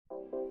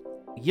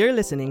You're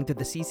listening to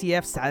the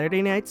CCF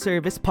Saturday Night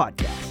Service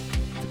podcast.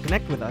 To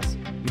connect with us,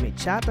 you may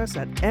chat us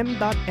at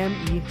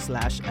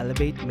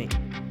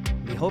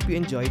m.me/elevatemain. We hope you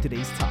enjoy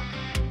today's talk.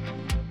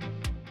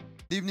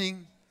 Good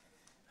evening.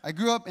 I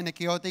grew up in a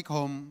chaotic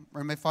home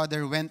where my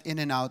father went in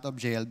and out of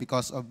jail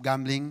because of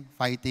gambling,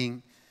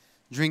 fighting,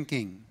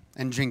 drinking.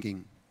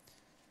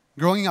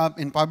 Growing up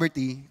in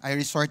poverty, I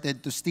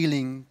resorted to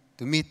stealing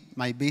to meet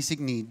my basic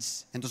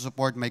needs and to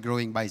support my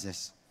growing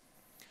vices.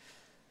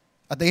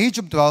 At the age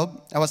of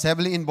 12, I was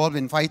heavily involved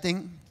in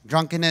fighting,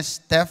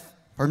 drunkenness, theft,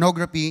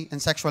 pornography,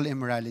 and sexual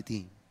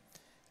immorality.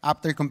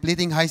 After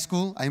completing high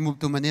school, I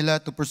moved to Manila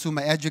to pursue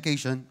my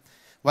education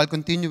while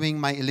continuing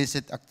my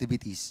illicit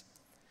activities.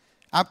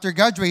 After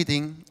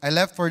graduating, I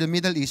left for the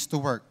Middle East to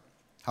work.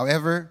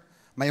 However,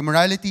 my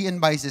immorality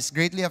and vices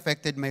greatly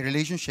affected my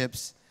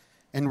relationships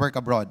and work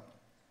abroad.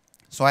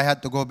 So I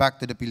had to go back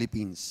to the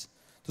Philippines.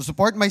 To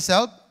support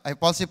myself, I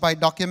falsified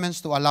documents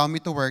to allow me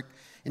to work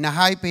in a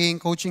high-paying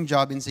coaching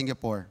job in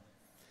Singapore.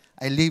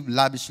 I lived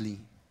lavishly.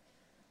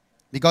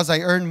 Because I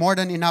earned more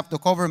than enough to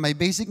cover my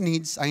basic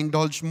needs, I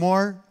indulged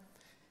more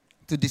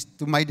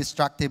to my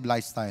destructive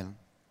lifestyle.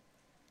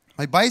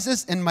 My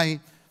vices and my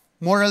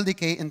moral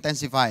decay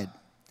intensified.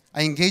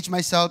 I engaged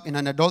myself in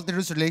an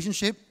adulterous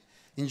relationship,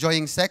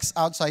 enjoying sex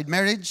outside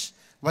marriage,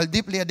 while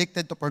deeply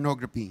addicted to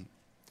pornography.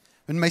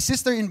 When my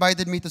sister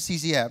invited me to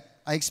CCF,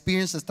 I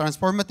experienced the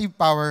transformative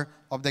power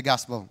of the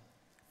gospel.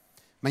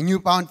 My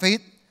newfound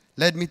faith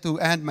led me to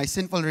end my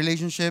sinful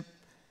relationship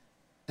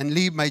and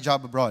leave my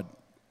job abroad.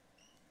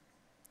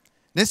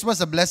 This was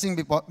a blessing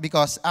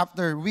because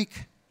after a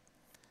week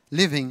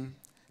living,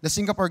 the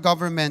Singapore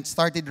government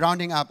started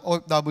rounding up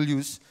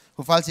OFWs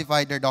who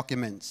falsified their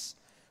documents.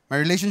 My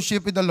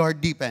relationship with the Lord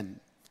deepened.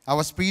 I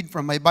was freed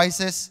from my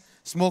vices,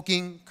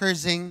 smoking,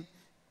 cursing,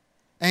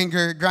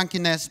 anger,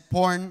 drunkenness,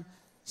 porn,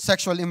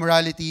 sexual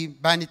immorality,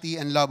 vanity,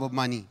 and love of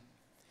money.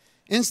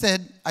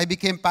 Instead, I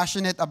became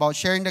passionate about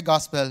sharing the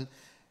gospel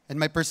and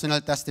my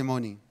personal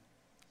testimony.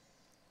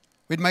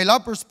 With my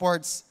love for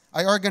sports,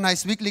 I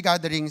organized weekly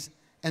gatherings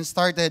and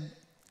started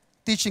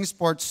teaching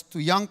sports to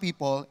young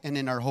people and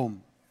in our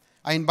home.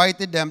 I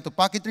invited them to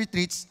pocket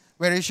retreats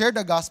where I shared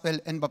the gospel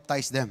and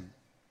baptized them.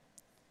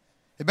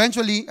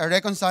 Eventually, I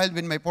reconciled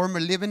with my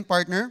former live-in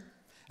partner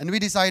and we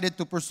decided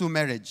to pursue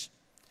marriage.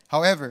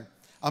 However,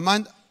 a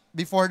month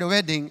before the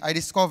wedding, I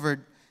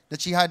discovered that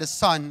she had a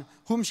son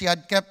whom she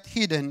had kept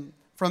hidden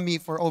from me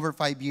for over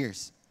 5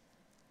 years.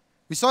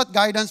 We sought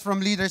guidance from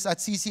leaders at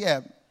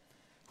CCF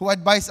who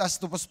advised us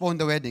to postpone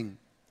the wedding.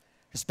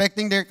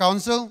 Respecting their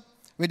counsel,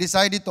 we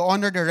decided to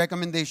honor their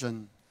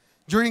recommendation.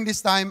 During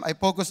this time, I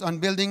focused on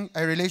building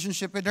a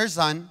relationship with her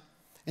son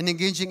and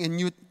engaging in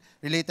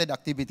youth-related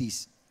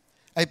activities.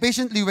 I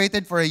patiently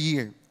waited for a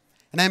year,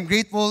 and I am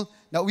grateful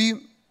that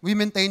we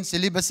maintained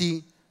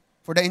celibacy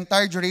for the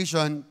entire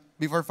duration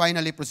before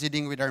finally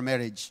proceeding with our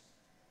marriage.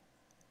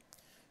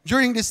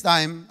 During this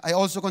time, I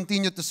also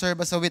continued to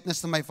serve as a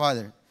witness to my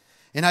father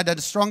and had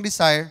a strong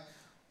desire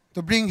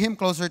to bring him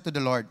closer to the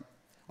Lord.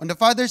 On the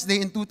Father's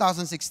Day in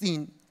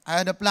 2016, I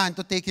had a plan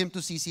to take him to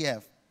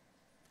CCF.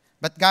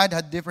 But God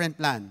had a different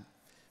plan.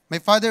 My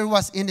father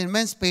was in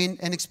immense pain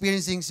and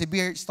experiencing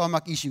severe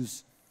stomach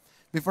issues.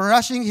 Before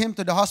rushing him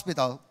to the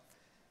hospital,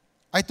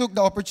 I took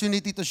the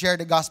opportunity to share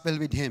the gospel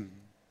with him.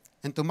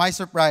 And to my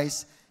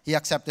surprise, he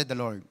accepted the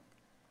Lord.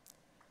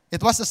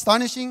 It was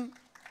astonishing.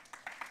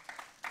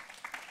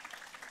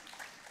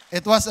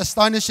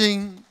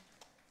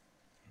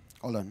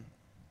 Hold on.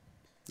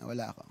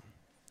 Nawala ako.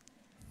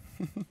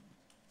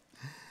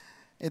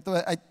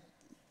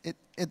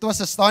 It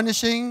was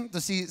astonishing to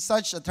see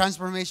such a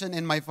transformation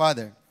in my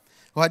father,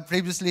 who had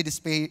previously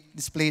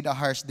displayed a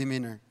harsh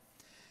demeanor.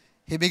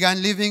 He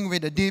began living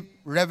with a deep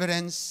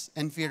reverence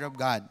and fear of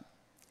God.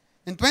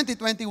 In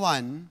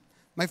 2021,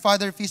 my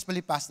father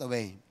peacefully passed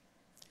away.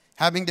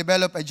 Having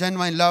developed a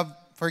genuine love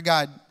for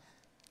God,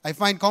 I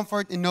find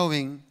comfort in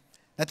knowing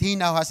that he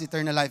now has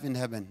eternal life in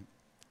heaven.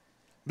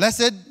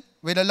 Blessed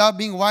with a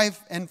loving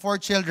wife and 4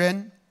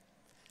 children,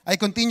 I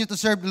continue to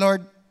serve the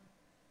Lord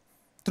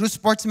through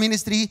sports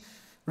ministry,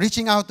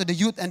 reaching out to the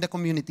youth and the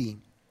community.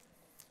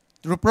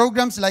 Through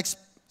programs like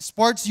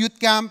Sports Youth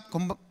Camp,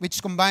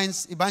 which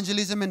combines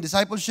evangelism and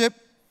discipleship,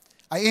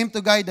 I aim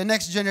to guide the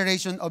next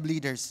generation of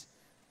leaders.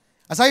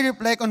 As I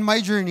reflect on my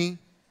journey,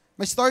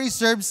 my story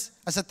serves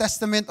as a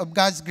testament of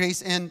God's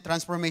grace and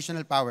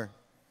transformational power.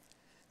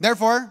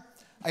 Therefore,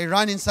 I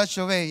run in such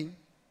a way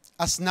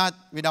as not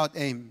without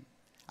aim.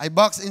 I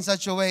box in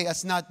such a way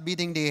as not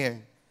beating the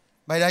air.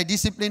 But I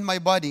discipline my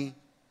body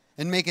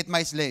and make it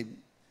my slave,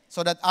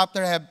 so that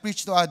after I have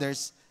preached to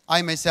others,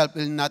 I myself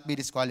will not be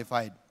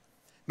disqualified.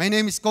 My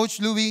name is Coach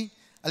Louie,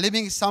 a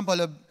living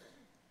example of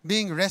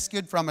being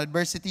rescued from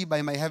adversity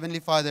by my Heavenly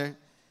Father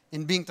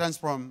and being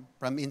transformed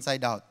from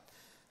inside out.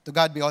 To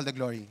God be all the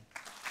glory.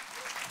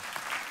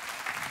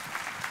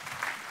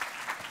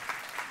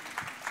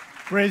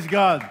 Praise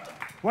God.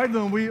 Why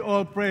don't we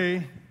all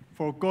pray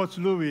for Coach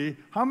Louie?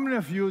 How many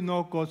of you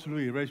know Coach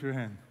Louie? Raise your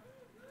hand.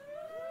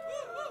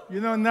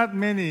 You know, not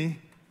many.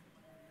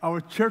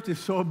 our church is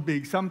so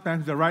big,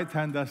 sometimes the right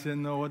hand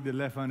doesn't know what the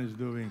left hand is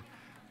doing.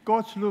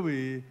 Coach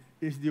Louis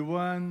is the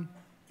one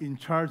in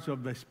charge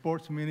of the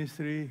sports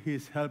ministry.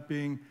 He's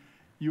helping.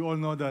 You all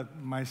know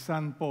that my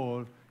son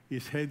Paul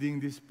is heading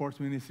this sports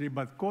ministry,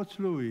 but Coach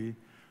Louis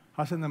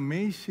has an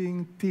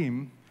amazing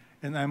team,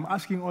 and I'm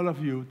asking all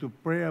of you to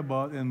pray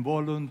about and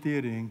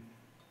volunteering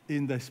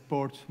in the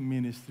sports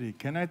ministry.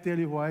 Can I tell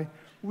you why?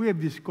 We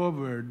have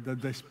discovered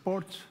that the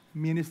sports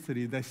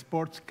ministry, the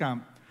sports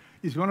camp,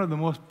 is one of the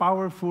most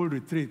powerful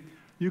retreats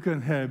you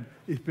can have,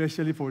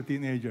 especially for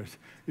teenagers.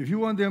 If you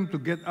want them to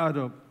get out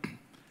of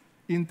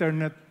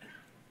internet,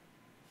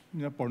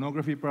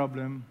 pornography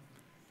problem,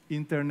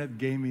 internet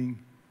gaming,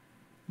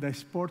 the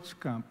sports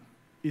camp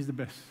is the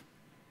best.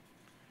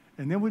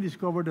 And then we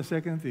discovered the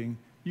second thing,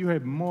 you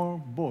have more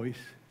boys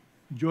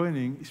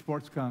joining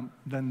sports camp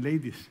than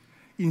ladies.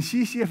 In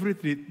CCF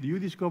retreat, do you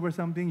discover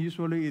something?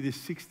 Usually it is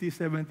 60,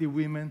 70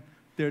 women,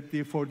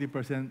 30,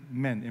 40%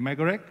 men. Am I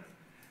correct?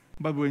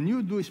 But when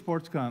you do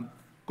sports camp,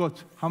 Coach,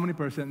 how many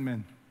percent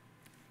men?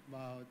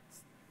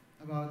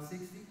 About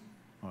 60.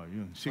 Oh,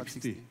 yun, 60. About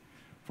 60.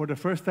 For the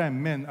first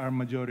time, men are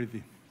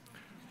majority.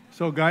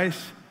 So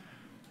guys,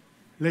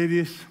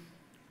 ladies,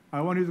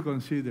 I want you to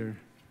consider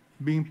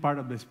being part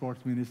of the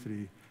sports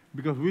ministry,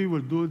 because we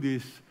will do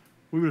this,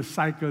 we will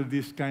cycle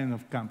this kind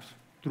of camps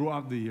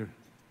throughout the year,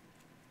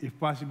 if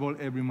possible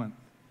every month,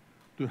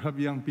 to help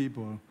young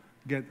people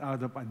get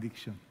out of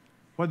addiction.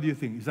 What do you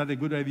think? Is that a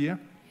good idea?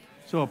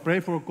 So pray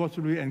for Coach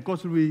Louis. And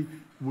Coach Louis,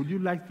 would you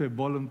like to have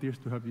volunteers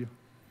to help you?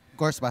 Of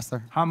course,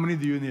 Pastor. How many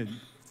do you need?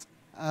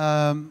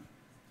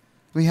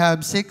 We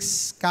have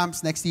 6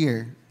 camps next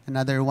year,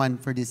 another 1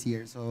 for this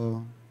year,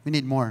 so we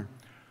need more.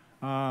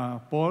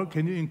 Paul,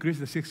 can you increase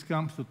the 6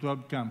 camps to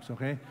 12 camps,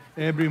 okay?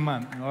 Every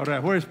month. All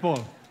right, where's Paul?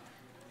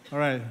 All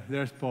right,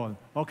 there's Paul.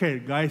 Okay,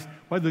 guys,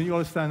 why don't you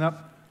all stand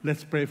up?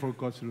 Let's pray for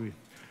Coach Louis.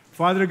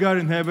 Father God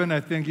in heaven,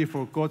 I thank you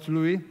for Coach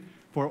Louis,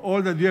 for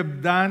all that you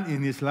have done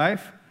in his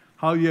life,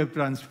 how you have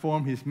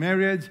transformed his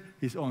marriage,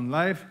 his own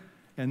life,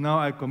 and now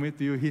I commit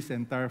to you his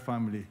entire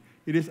family.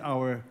 It is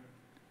our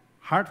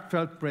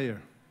heartfelt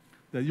prayer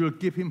that you'll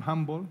keep him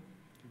humble,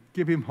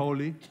 keep him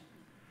holy,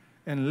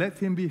 and let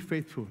him be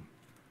faithful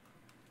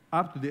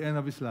up to the end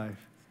of his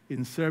life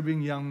in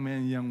serving young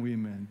men, young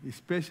women,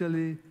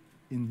 especially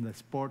in the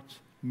sports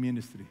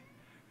ministry.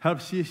 Help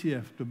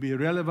CCF to be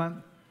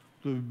relevant,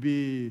 to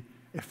be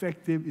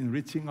effective in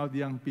reaching out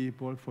young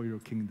people for your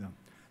kingdom.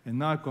 And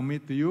now I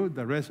commit to you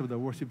the rest of the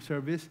worship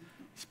service.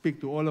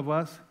 Speak to all of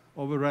us.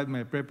 Override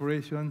my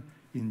preparation.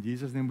 In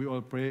Jesus' name we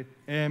all pray.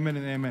 Amen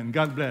and amen.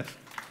 God bless.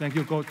 Thank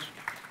you, Coach.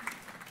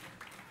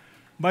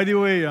 By the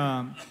way,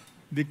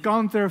 the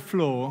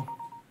counterflow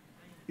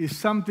is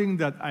something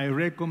that I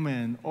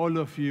recommend all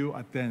of you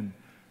attend.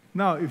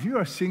 Now, if you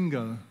are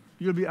single,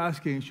 you'll be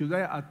asking, should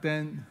I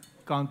attend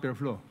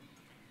counterflow?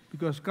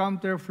 Because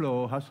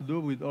counterflow has to do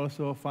with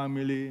also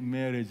family,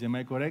 marriage. Am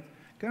I correct?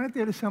 Can I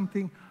tell you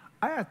something?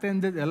 I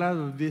attended a lot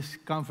of these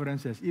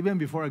conferences, even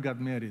before I got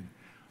married.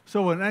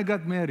 So when I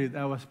got married,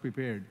 I was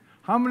prepared.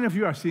 How many of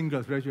you are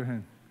singles? Raise your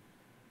hand.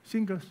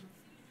 Singles.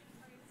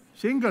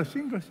 Singles,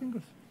 singles,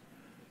 singles.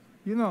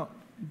 You know,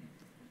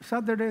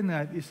 Saturday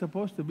night is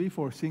supposed to be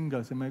for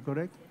singles. Am I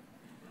correct?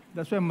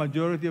 That's why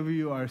majority of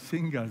you are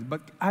singles.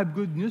 But I have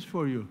good news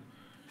for you.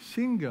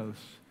 Singles,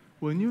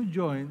 when you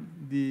join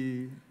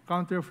the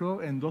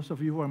counterflow, and those of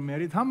you who are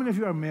married, how many of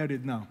you are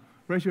married now?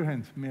 Raise your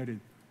hands. Married.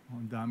 Oh,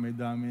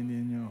 dami-dami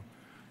ninyo.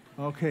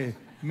 Okay,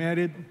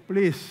 married,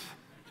 please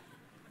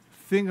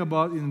think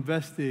about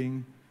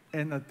investing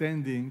and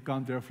attending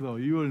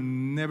counterflow. You will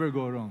never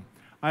go wrong.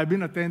 I've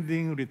been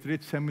attending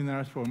retreat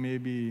seminars for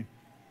maybe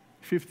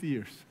 50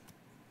 years.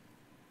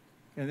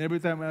 And every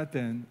time I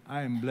attend,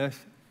 I am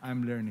blessed,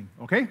 I'm learning.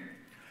 Okay?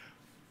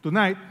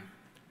 Tonight,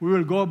 we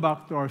will go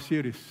back to our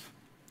series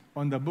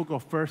on the book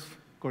of 1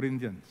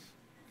 Corinthians.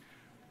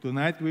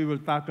 Tonight, we will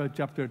tackle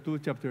chapter 2,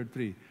 chapter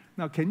 3.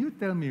 Now, can you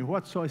tell me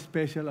what's so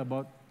special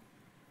about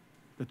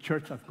the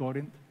church at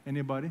Corinth?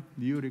 Anybody?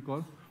 Do you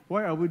recall?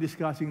 Why are we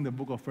discussing the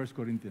book of 1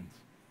 Corinthians?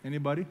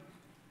 Anybody?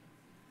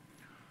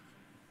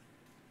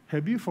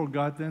 Have you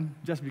forgotten,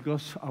 just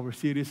because our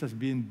series has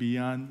been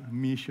beyond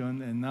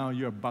mission and now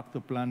you're back to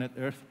planet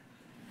Earth?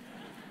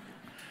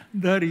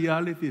 The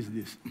reality is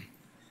this.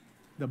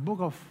 The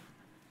book of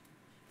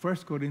 1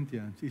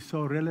 Corinthians is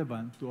so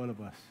relevant to all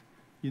of us.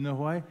 You know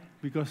why?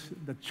 Because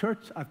the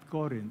church at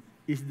Corinth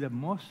is the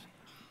most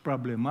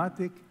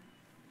problematic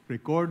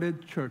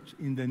recorded church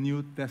in the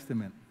New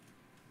Testament.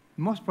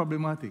 Most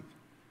problematic.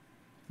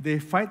 They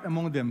fight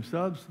among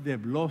themselves. They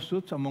have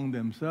lawsuits among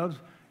themselves,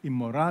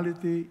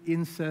 immorality,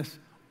 incest,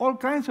 all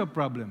kinds of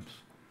problems.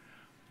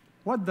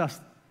 What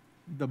does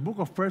the book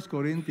of 1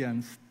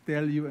 Corinthians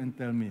tell you and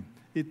tell me?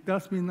 It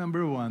tells me,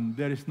 number one,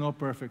 there is no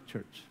perfect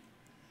church.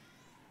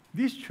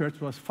 This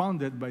church was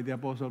founded by the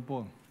Apostle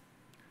Paul.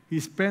 He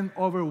spent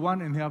over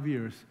 1.5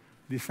 years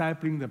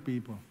discipling the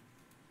people.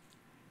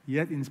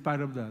 Yet, in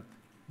spite of that,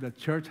 the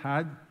church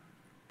had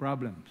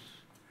problems.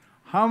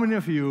 How many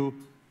of you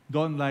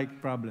don't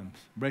like problems?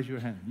 Raise your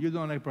hand. You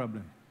don't like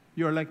problems.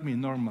 You're like me,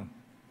 normal.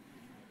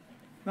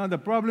 Now, the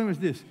problem is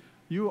this.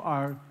 You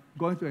are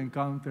going to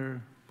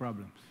encounter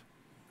problems.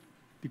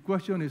 The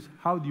question is,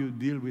 how do you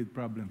deal with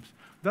problems?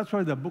 That's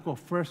why the book of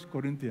 1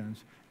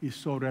 Corinthians is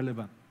so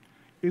relevant.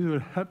 It will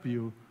help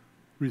you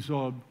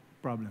resolve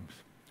problems,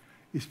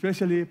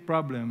 especially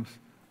problems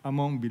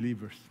among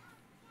believers.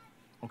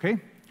 Okay?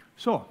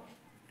 So,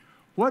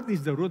 what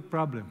is the root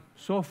problem?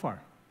 So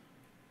far,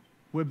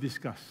 we've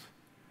discussed.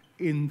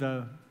 In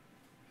the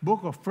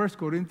book of 1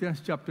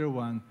 Corinthians chapter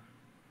 1,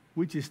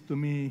 which is to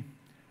me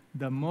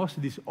the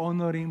most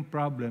dishonoring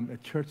problem a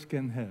church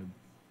can have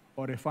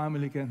or a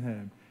family can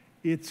have,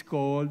 it's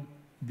called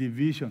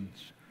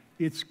divisions.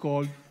 It's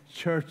called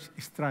church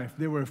strife.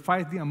 They were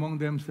fighting among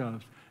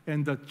themselves,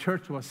 and the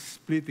church was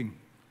splitting.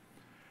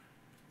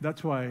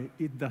 That's why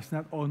it does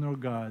not honor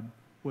God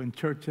when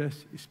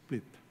churches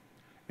split.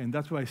 And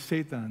that's why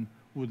Satan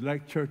would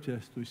like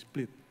churches to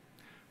split.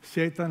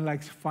 Satan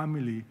likes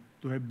family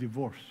to have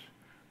divorce.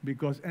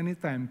 Because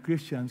anytime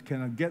Christians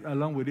cannot get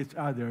along with each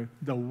other,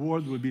 the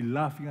world will be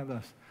laughing at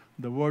us.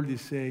 The world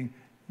is saying,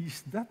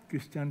 is that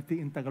Christianity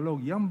in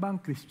Tagalog? Yang bang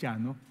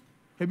Kristiyano?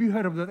 Have you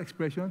heard of that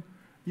expression?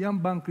 Yang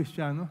bang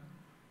Kristiyano?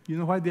 You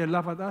know why they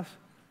laugh at us?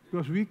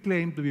 Because we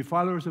claim to be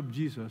followers of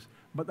Jesus,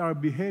 but our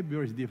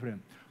behavior is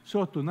different.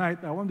 So tonight,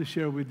 I want to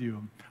share with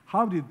you,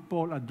 how did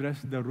Paul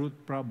address the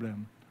root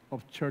problem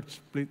of church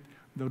split,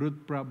 the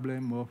root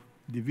problem of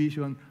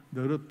division,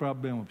 the root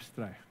problem of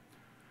strife?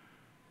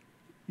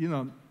 You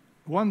know,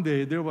 one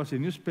day there was a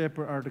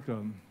newspaper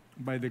article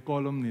by the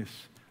columnist.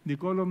 The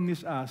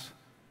columnist asked,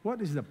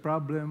 what is the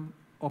problem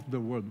of the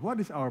world? What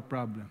is our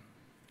problem?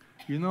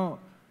 You know,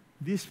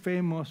 this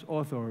famous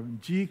author,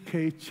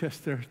 G.K.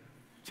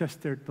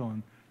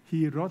 Chesterton,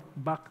 he wrote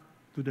back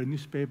to the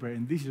newspaper,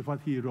 and this is what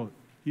he wrote.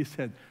 He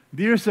said,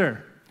 "Dear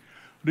sir,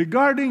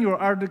 regarding your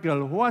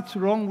article, what's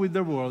wrong with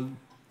the world?"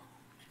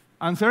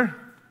 Answer?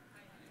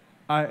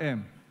 I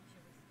am.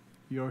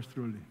 Yours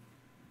truly.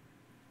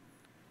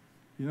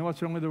 You know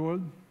what's wrong with the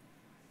world?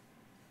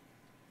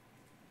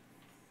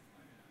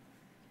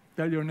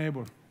 Tell your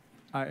neighbor,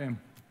 I am.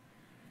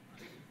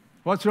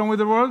 What's wrong with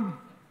the world?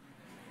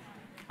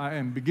 I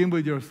am. Begin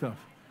with yourself.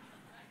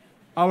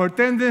 Our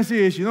tendency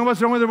is, you know what's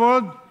wrong with the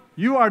world?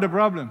 You are the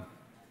problem.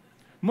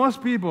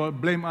 Most people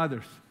blame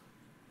others.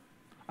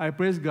 I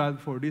praise God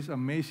for this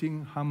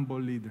amazing, humble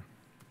leader.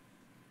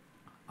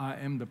 I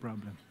am the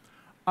problem.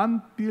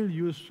 Until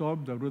you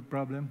solve the root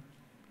problem,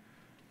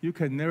 you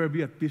can never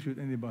be at peace with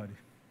anybody.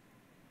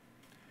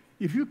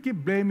 If you keep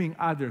blaming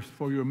others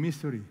for your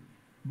misery,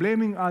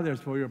 blaming others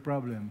for your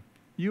problem,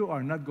 you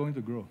are not going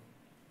to grow.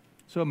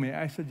 So may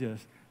I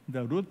suggest,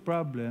 the root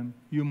problem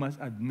you must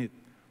admit.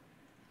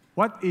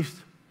 What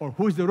is or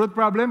who is the root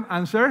problem?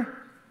 Answer?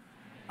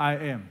 I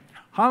am.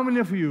 How many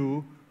of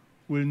you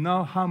will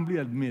now humbly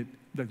admit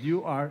that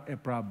you are a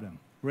problem?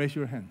 Raise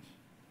your hands.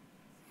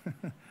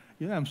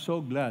 You know, I'm so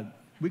glad.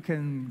 We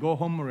can go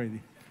home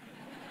already.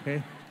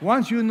 Okay?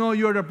 Once you know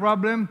you're the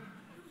problem,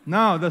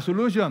 now the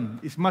solution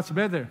is much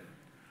better.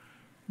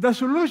 The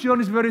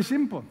solution is very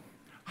simple.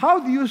 How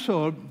do you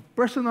solve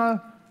personal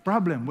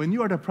problem when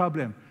you are the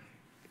problem?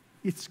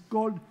 It's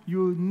called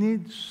you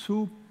need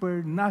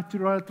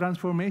supernatural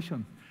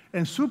transformation.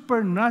 And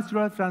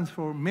supernatural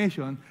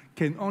transformation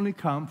can only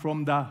come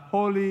from the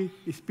Holy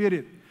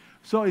Spirit.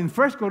 So in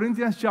 1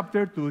 Corinthians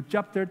chapter 2,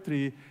 chapter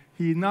 3,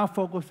 he now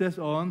focuses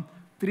on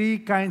three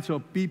kinds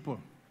of people.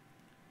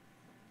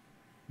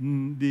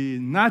 The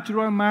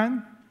natural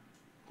man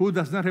who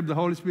does not have the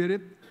Holy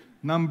Spirit.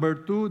 Number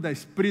 2, the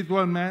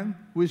spiritual man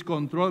who is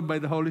controlled by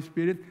the Holy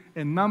Spirit.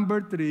 And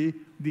number 3,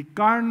 the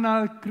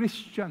carnal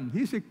Christian.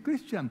 He's a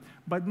Christian,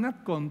 but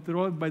not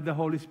controlled by the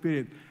Holy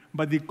Spirit.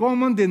 But the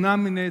common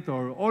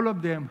denominator, all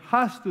of them,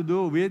 has to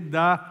do with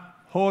the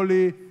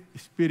Holy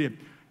Spirit.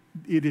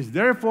 It is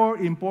therefore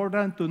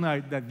important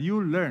tonight that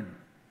you learn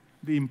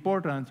the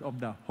importance of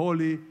the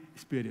Holy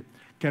Spirit.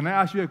 Can I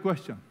ask you a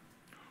question?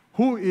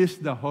 Who is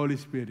the Holy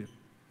Spirit?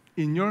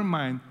 In your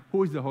mind,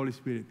 who is the Holy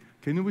Spirit?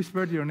 Can you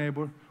whisper to your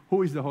neighbor,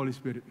 who is the Holy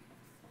Spirit?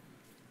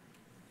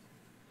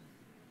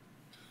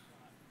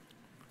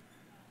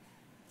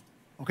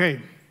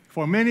 Okay,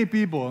 for many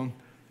people,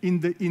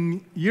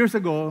 in years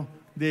ago,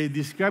 they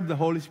described the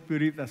Holy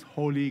Spirit as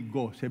Holy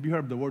Ghost. Have you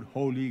heard the word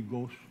Holy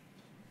Ghost?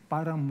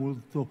 Parang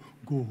multo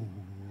go.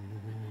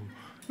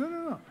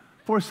 No.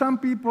 For some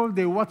people,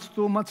 they watch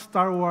too much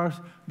Star Wars.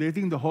 They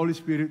think the Holy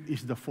Spirit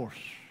is the Force.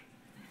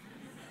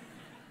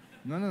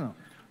 No.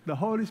 The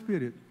Holy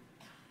Spirit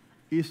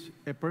is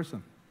a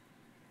person.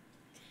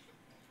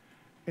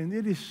 And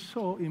it is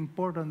so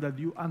important that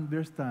you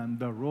understand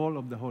the role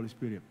of the Holy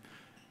Spirit.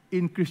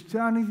 In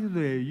Christianity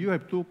today, you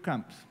have two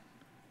camps,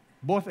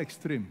 both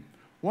extreme.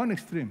 One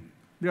extreme,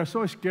 they are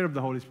so scared of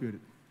the Holy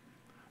Spirit.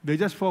 They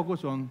just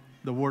focus on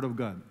the Word of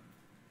God.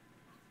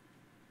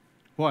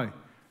 Why?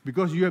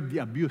 Because you have the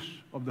abuse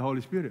of the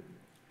Holy Spirit.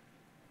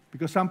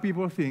 Because some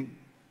people think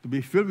to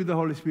be filled with the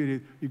Holy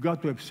Spirit, you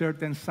got to have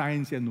certain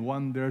signs and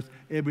wonders.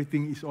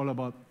 Everything is all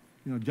about,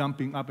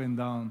 jumping up and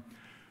down.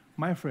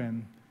 My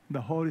friend,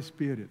 the Holy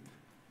Spirit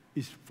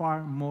is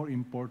far more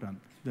important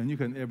than you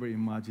can ever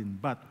imagine.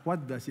 But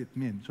what does it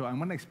mean? So I'm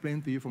going to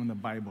explain to you from the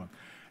Bible.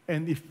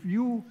 And if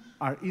you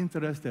are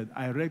interested,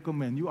 I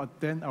recommend you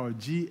attend our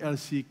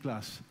GLC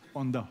class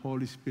on the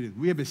Holy Spirit.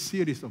 We have a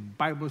series of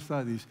Bible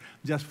studies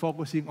just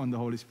focusing on the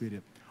Holy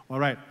Spirit. All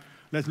right,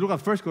 let's look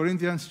at 1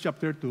 Corinthians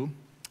chapter 2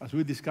 as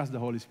we discuss the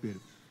Holy Spirit.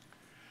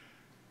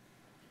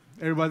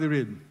 Everybody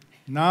read.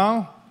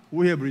 Now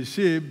we have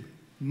received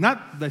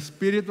not the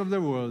spirit of the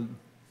world,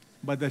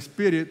 but the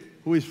Spirit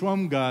who is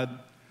from God,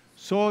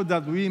 so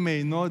that we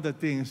may know the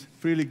things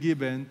freely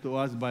given to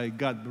us by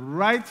God.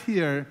 Right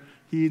here,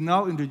 he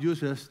now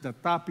introduces the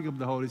topic of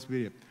the Holy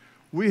Spirit.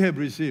 We have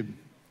received,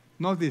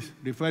 notice,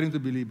 referring to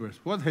believers.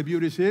 What have you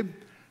received?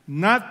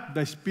 Not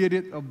the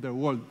spirit of the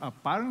world.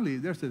 Apparently,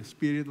 there's a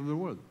spirit of the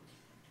world.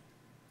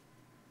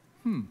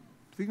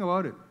 Think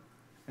about it.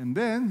 And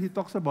then he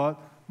talks about,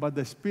 but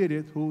the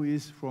Spirit who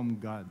is from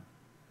God.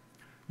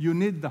 You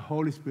need the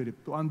Holy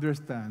Spirit to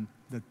understand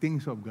the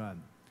things of God.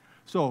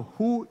 So,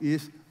 who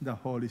is the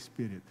Holy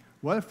Spirit?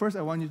 Well, first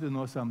I want you to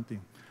know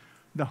something.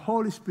 The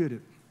Holy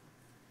Spirit,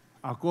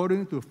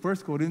 according to 1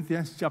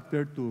 Corinthians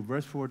chapter 2,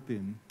 verse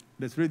 14,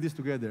 let's read this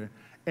together.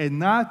 A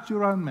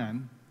natural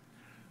man,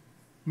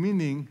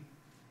 meaning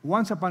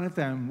once upon a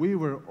time we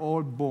were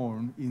all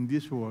born in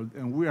this world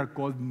and we are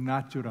called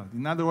natural.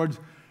 In other words,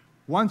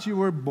 once you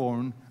were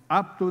born,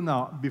 up to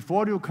now,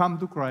 before you come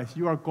to Christ,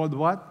 you are called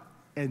what?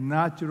 A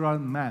natural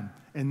man,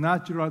 a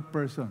natural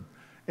person.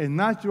 A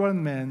natural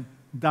man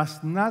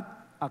does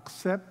not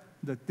accept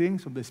the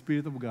things of the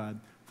Spirit of God,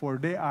 for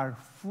they are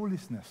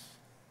foolishness.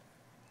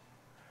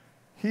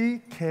 He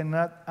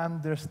cannot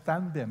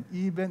understand them,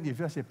 even if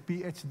he has a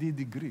PhD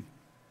degree.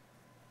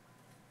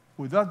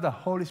 Without the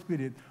Holy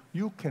Spirit,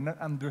 you cannot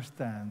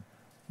understand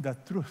the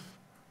truth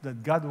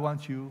that God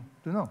wants you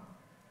to know.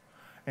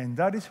 And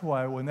that is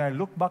why when I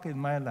look back in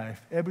my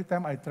life, every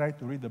time I try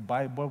to read the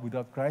Bible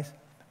without Christ,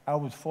 I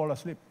would fall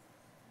asleep.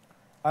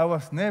 I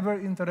was never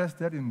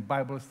interested in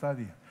Bible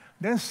study.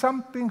 Then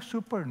something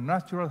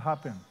supernatural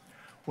happened.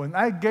 When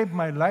I gave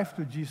my life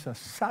to Jesus,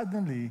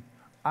 suddenly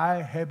I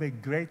have a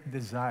great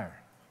desire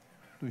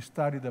to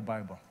study the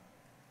Bible.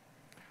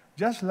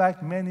 Just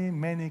like many,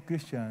 many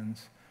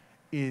Christians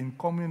in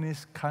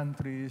communist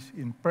countries,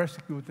 in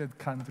persecuted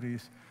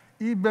countries,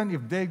 even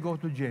if they go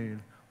to jail,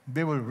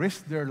 they will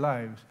risk their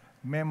lives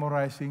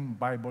memorizing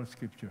Bible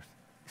scriptures,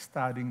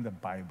 studying the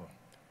Bible.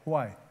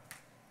 Why?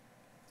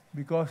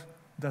 Because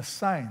the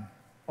sign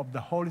of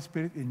the Holy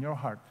Spirit in your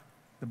heart,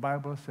 the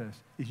Bible says,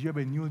 is you have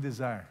a new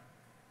desire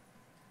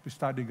to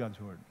study God's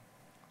Word.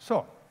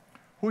 So,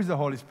 who is the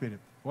Holy Spirit?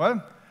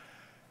 Well,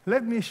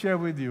 let me share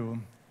with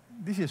you,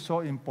 this is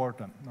so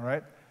important, all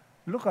right?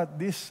 Look at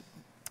this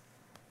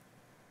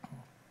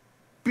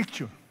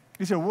picture.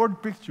 It's a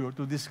word picture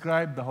to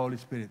describe the Holy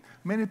Spirit.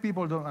 Many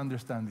people don't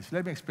understand this.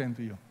 Let me explain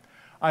to you.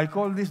 I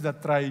call this the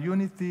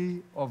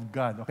triunity of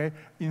God, okay?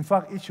 In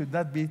fact, it should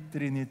not be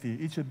Trinity.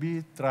 It should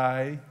be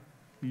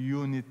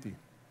triunity.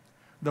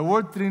 The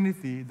word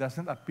Trinity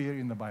doesn't appear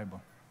in the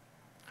Bible,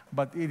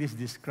 but it is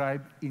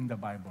described in the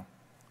Bible.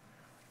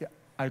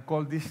 I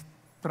call this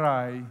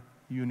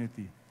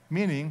triunity,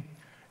 meaning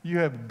you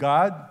have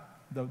God,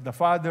 the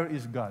Father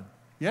is God.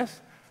 Yes?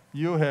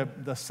 You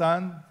have the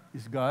Son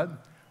is God,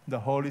 the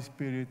Holy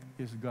Spirit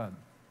is God.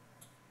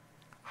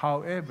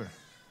 However,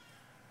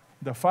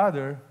 the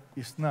Father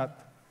is not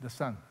the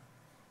Son.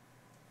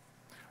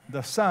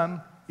 The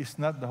Son is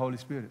not the Holy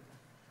Spirit.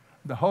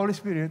 The Holy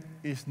Spirit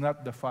is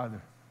not the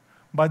Father.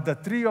 But the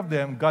three of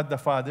them, God the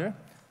Father,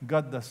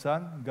 God the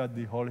Son, God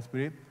the Holy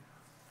Spirit,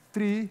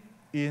 three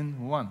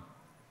in one.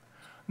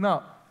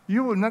 Now,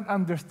 you will not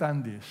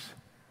understand this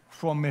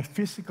from a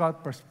physical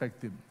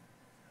perspective.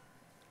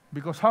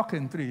 Because how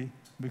can three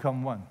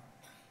become one?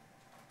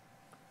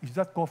 Is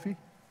that coffee?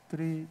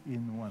 3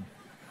 in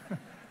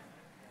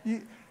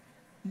 1.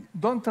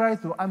 Don't try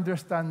to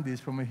understand this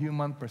from a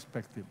human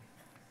perspective.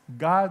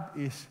 God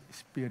is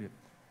spirit.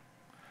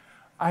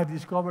 I've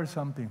discovered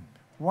something.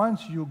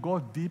 Once you go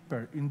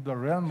deeper in the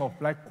realm of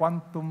like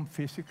quantum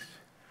physics,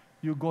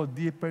 you go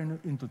deeper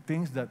into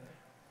things that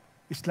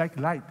it's like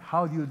light.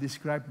 How do you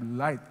describe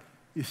light?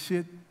 Is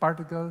it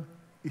particle?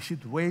 Is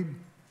it wave?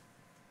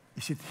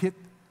 Is it heat?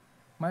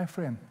 My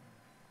friend,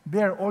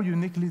 they are all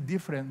uniquely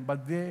different,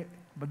 but they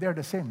are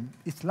the same.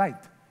 It's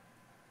light.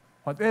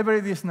 Whatever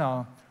it is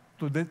now,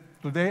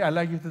 today I'd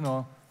like you to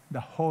know the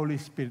Holy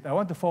Spirit. I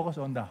want to focus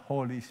on the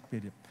Holy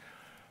Spirit.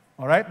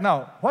 All right?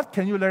 Now, what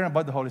can you learn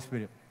about the Holy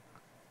Spirit?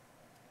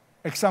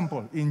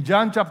 Example, in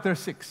John chapter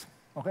 6,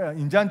 okay,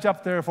 in John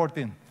chapter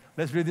 14.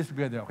 Let's read this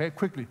together, okay,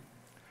 quickly.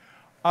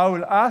 I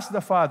will ask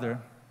the Father,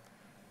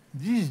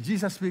 this is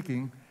Jesus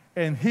speaking,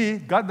 and He,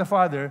 God the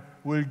Father,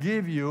 will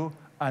give you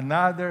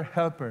another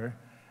helper,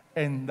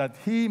 and that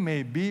He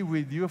may be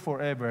with you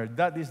forever.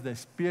 That is the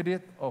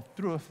Spirit of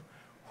truth,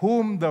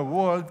 whom the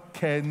world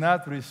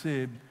cannot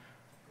receive.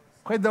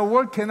 Okay, the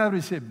world cannot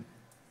receive.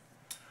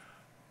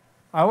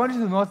 I want you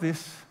to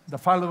notice the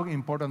following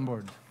important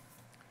words.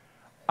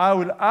 I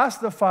will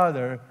ask the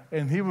Father,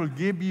 and He will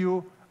give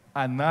you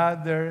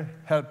another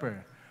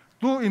helper.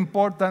 Two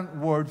important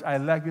words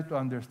I'd like you to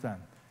understand.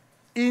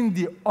 In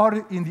the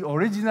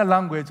original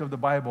language of the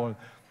Bible,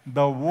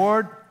 the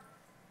word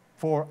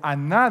for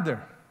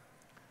another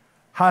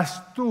has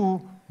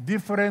two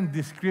different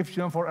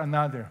descriptions for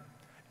another.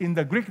 In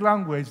the Greek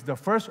language, the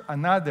first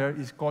another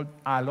is called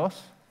allos,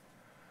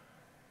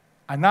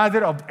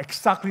 another of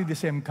exactly the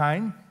same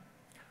kind.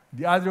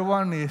 The other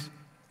one is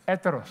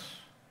heteros,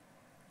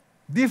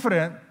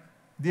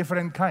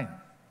 different kind.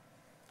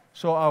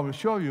 So I will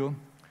show you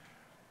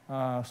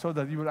so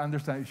that you will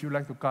understand if you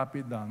like to copy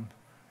it down.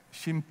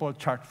 Simple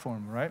chart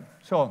form, right?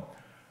 So,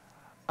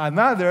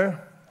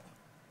 another,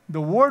 the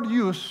word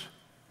used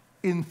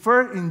in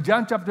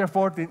John chapter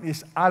 14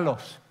 is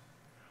allos.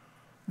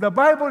 The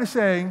Bible is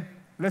saying,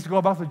 let's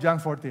go back to John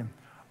 14.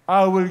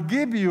 I will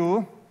give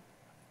you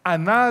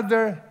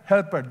another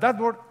helper. That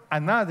word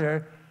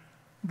another,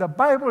 the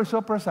Bible is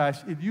so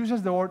precise, it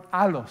uses the word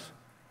allos.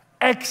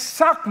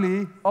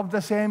 Exactly of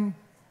the same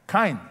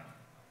kind.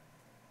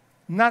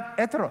 Not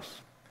heteros.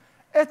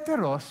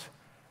 Heteros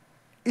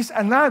is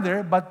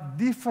another but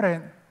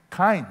different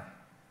kind.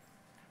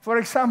 For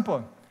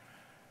example,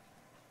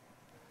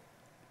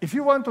 if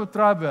you want to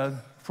travel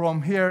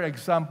from here,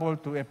 example,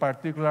 to a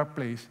particular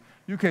place,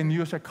 you can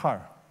use a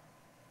car.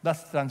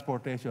 That's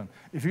transportation.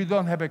 If you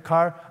don't have a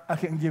car, I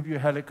can give you a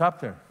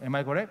helicopter. Am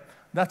I correct?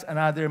 That's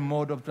another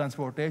mode of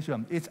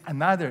transportation. It's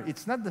another.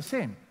 It's not the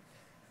same.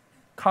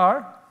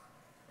 Car,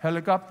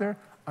 helicopter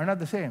are not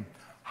the same.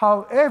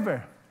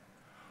 However,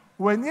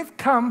 when it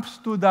comes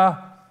to the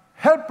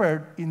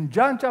helper in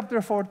John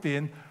chapter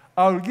 14,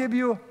 I'll give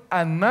you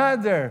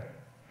another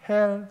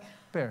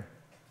helper.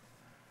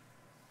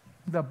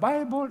 The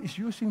Bible is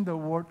using the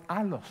word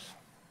allos.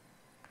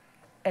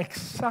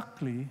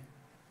 Exactly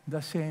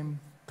the same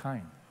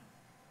kind.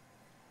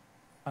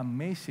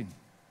 Amazing.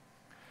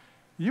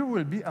 You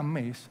will be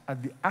amazed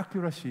at the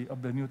accuracy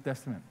of the New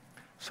Testament.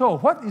 So,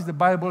 what is the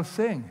Bible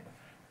saying?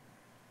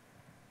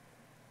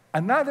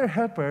 Another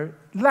helper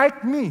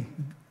like me.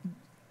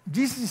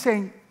 Jesus is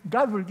saying,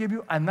 God will give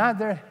you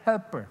another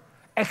helper,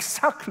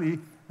 exactly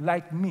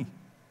like me.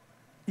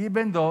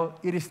 Even though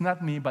it is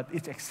not me, but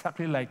it's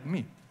exactly like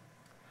me.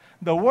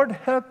 The word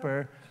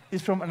helper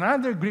is from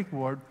another Greek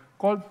word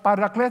called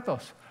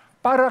parakletos.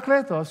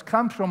 Parakletos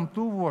comes from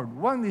two words.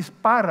 One is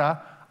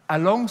para,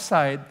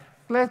 alongside.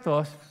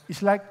 Kletos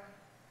is like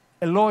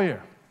a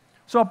lawyer.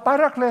 So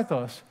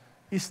parakletos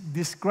is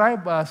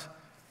described as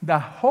the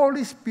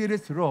Holy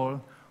Spirit's role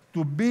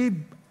to be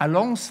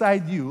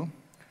alongside you,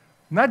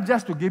 not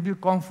just to give you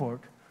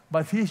comfort,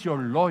 but He's your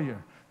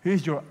lawyer.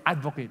 He's your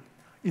advocate.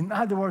 In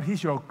other words,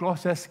 He's your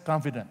closest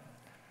confidant.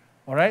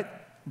 All right?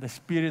 The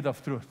Spirit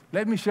of truth.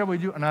 Let me share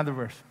with you another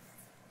verse.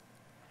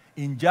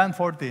 In John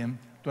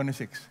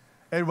 14:26.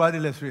 Everybody,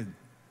 let's read.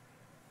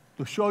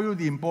 To show you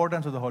the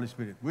importance of the Holy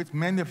Spirit, which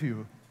many of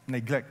you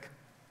neglect.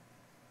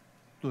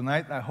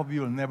 Tonight, I hope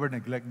you will never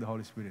neglect the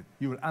Holy Spirit.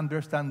 You will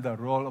understand the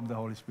role of the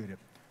Holy Spirit.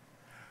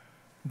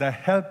 The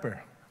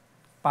helper,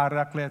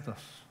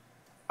 parakletos,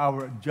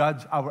 our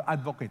judge, our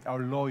advocate, our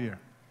lawyer,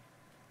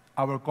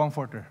 our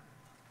comforter,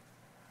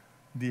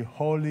 the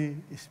Holy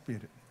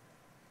Spirit,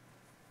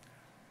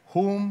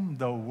 whom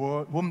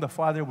the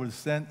Father will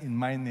send in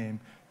my name.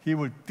 He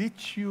will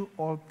teach you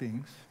all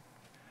things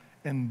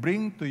and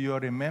bring to your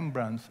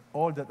remembrance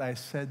all that I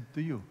said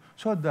to you.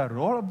 So the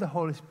role of the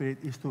Holy Spirit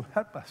is to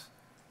help us.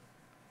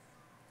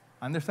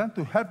 Understand?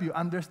 To help you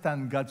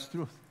understand God's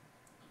truth.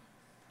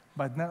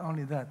 But not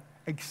only that,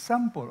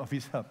 example of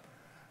His help.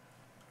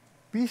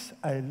 Peace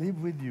I leave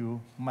with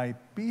you, my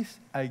peace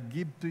I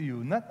give to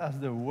you. Not as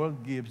the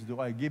world gives do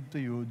I give to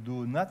you.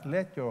 Do not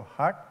let your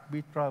heart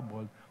be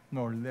troubled,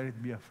 nor let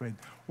it be afraid.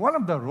 One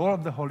of the roles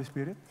of the Holy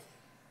Spirit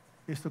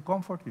is to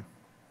comfort you,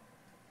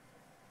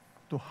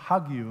 to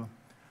hug you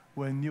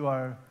when you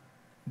are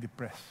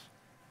depressed.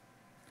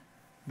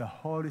 The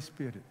Holy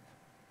Spirit,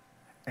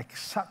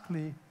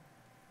 exactly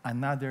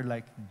another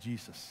like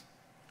Jesus,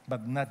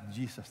 but not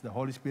Jesus. The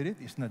Holy Spirit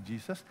is not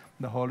Jesus.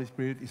 The Holy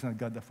Spirit is not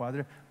God the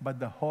Father, but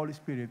the Holy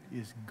Spirit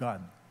is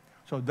God.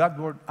 So that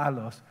word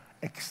allos,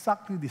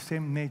 exactly the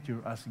same nature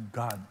as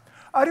God.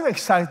 Are you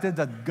excited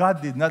that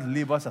God did not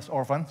leave us as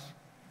orphans?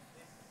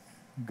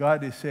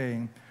 God is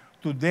saying,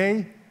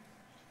 today,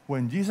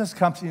 when Jesus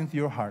comes into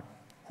your heart,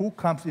 who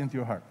comes into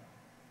your heart?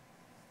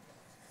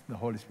 The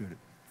Holy Spirit.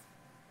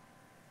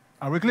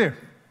 Are we clear?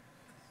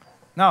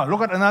 Now,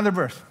 look at another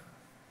verse.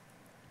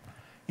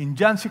 In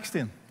John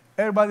 16,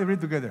 everybody read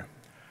together.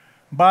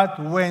 But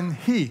when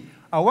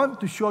I want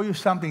to show you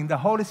something. The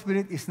Holy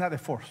Spirit is not a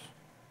force.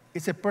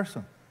 It's a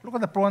person. Look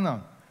at the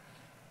pronoun.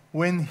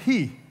 When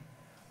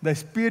the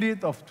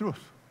Spirit of truth,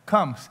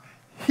 comes,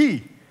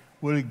 He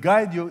will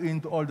guide you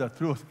into all the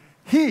truth.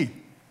 He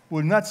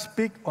will not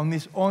speak on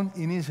His own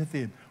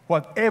initiative.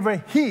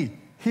 Whatever He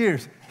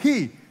hears,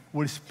 He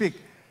will speak.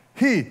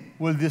 He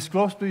will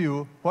disclose to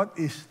you what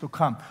is to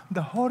come.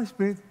 The Holy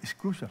Spirit is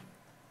crucial.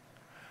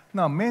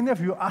 Now, many of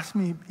you asked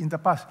me in the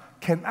past,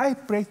 can I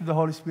pray to the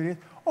Holy Spirit?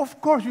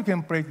 Of course you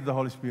can pray to the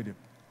Holy Spirit.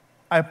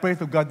 I pray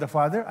to God the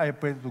Father, I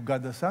pray to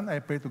God the Son, I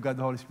pray to God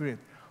the Holy Spirit.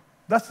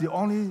 That's the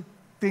only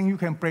thing you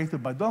can pray to,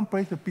 but don't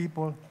pray to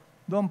people.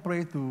 Don't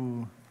pray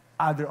to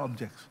other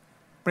objects.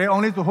 Pray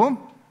only to whom?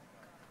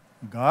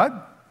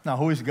 God. Now,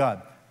 who is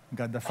God?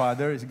 God the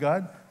Father is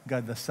God.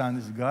 God the Son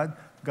is God.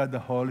 God the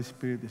Holy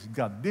Spirit is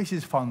God. This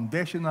is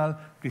foundational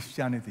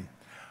Christianity.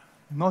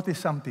 Notice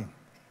something.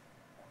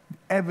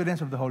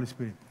 Evidence of the Holy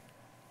Spirit.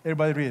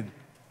 Everybody read.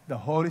 The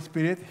Holy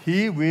Spirit,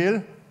 He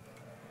will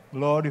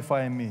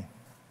glorify me.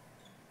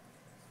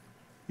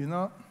 You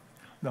know,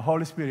 the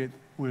Holy Spirit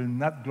will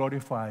not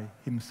glorify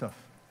Himself.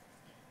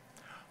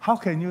 How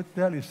can you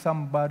tell if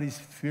somebody is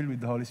filled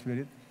with the Holy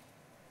Spirit?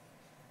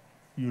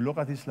 You look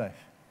at his life.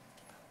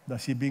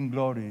 Does he bring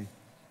glory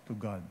to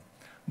God?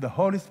 The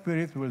Holy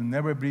Spirit will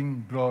never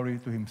bring glory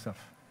to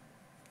Himself.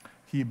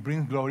 He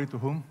brings glory to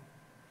whom?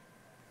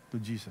 To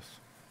Jesus.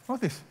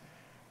 Notice,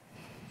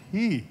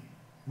 He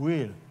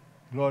will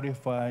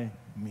glorify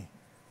me.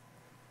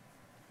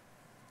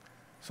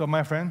 So,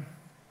 my friend,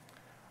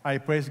 I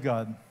praise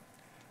God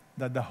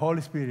that the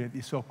Holy Spirit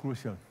is so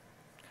crucial.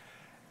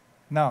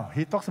 Now,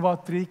 he talks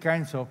about three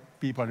kinds of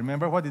people.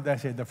 Remember, what did I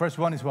say? The first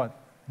one is what?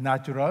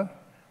 Natural.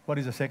 What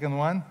is the second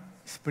one?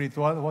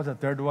 Spiritual. What's the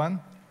third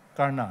one?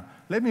 Carnal.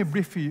 Let me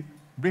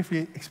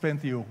briefly explain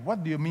to you,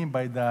 what do you mean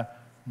by the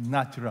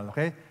natural,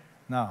 okay?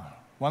 Now,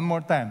 one more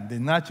time, the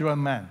natural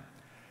man.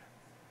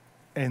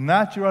 A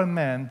natural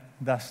man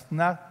does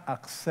not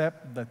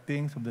accept the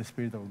things of the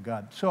Spirit of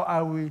God. So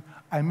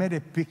I made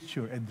a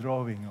picture, a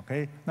drawing,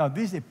 okay? Now,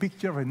 this is a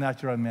picture of a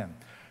natural man.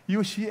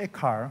 You see a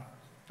car,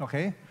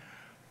 okay?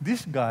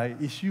 This guy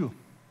is you.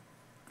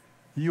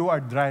 You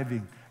are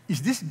driving.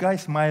 Is this guy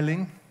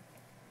smiling?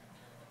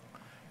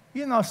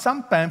 You know,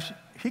 sometimes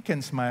he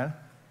can smile,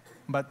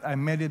 but I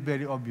made it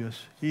very obvious.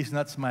 He's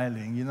not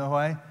smiling. You know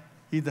why?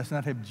 He does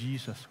not have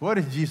Jesus. Where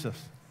is Jesus?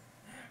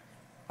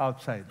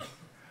 Outside.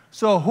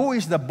 So who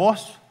is the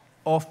boss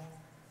of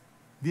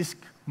this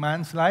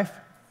man's life?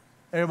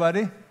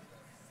 Everybody?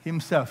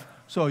 Himself.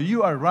 So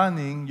you are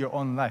running your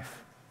own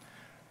life.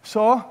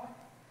 So,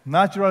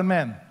 natural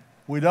man,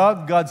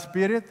 without God's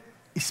Spirit,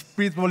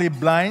 spiritually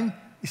blind,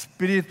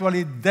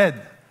 spiritually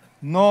dead,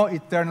 no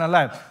eternal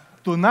life.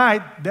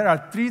 Tonight, there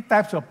are three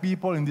types of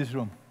people in this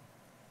room.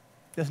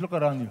 Just look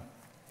around you.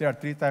 There are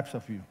three types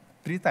of you.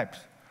 Three types.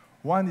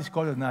 One is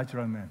called a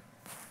natural man.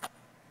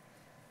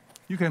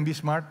 You can be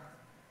smart.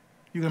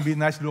 You can be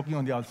nice looking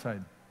on the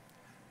outside.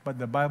 But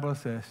the Bible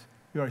says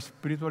you are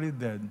spiritually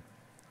dead.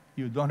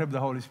 You don't have the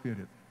Holy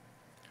Spirit.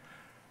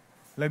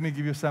 Let me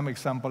give you some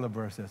example of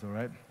verses, all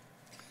right?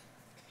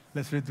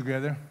 Let's read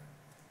together.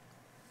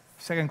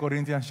 2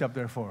 Corinthians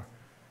chapter 4.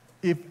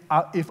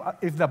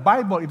 If the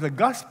Bible, if the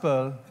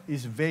gospel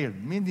is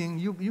veiled, meaning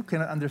you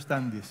cannot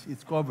understand this,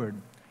 it's covered.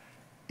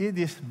 It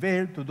is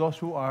veiled to those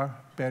who are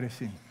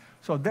perishing.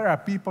 So there are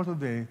people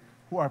today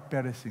who are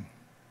perishing.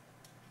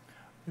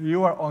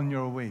 You are on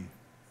your way,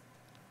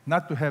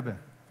 not to heaven.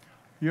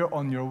 You're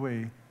on your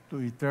way to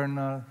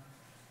eternal,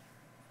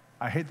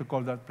 I hate to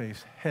call that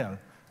place hell,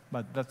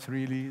 but that's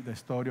really the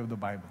story of the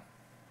Bible.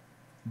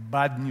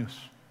 Bad news.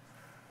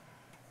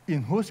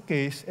 In whose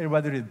case,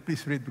 everybody read,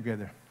 please read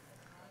together.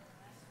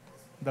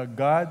 The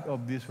God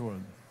of this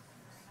world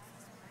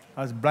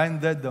has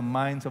blinded the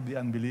minds of the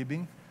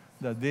unbelieving,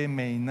 that they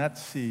may not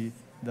see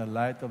the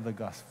light of the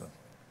gospel,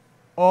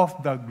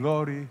 of the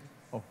glory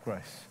of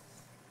Christ,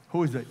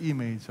 who is the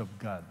image of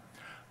God.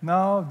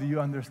 Now, do you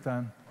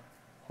understand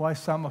why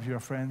some of your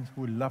friends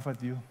will laugh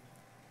at you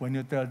when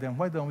you tell them,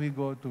 why don't we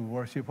go to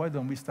worship? Why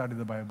don't we study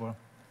the Bible?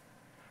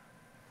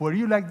 Were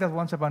you like that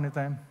once upon a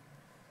time?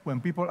 When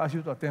people ask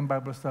you to attend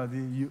Bible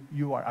study,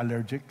 you are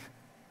allergic.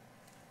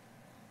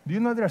 Do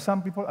you know there are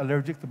some people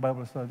allergic to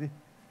Bible study?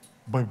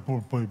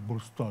 Bible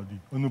study.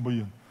 Ano ba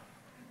yun?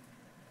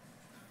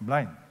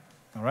 Blind.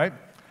 All right?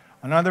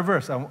 Another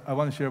verse I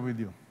want to share with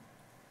you.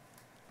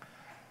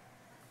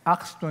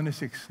 Acts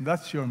 26.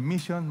 That's your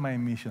mission, my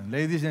mission.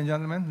 Ladies and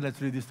gentlemen, let's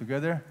read this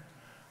together.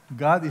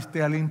 God is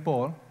telling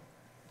Paul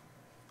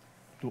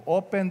to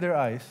open their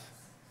eyes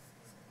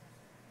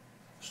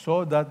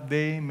so that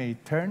they may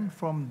turn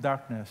from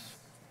darkness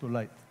to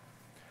light,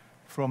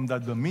 from the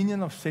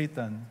dominion of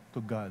Satan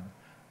to God,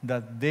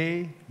 that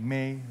they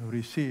may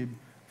receive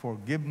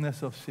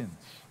forgiveness of sins,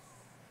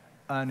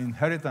 an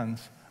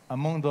inheritance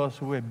among those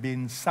who have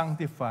been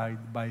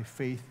sanctified by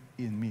faith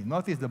in me.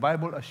 Notice the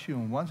Bible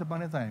assumed once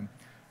upon a time,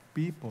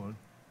 people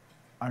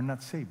are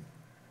not saved.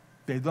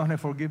 They don't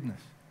have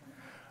forgiveness.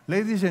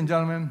 Ladies and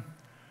gentlemen,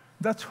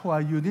 that's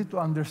why you need to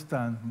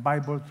understand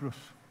Bible truth.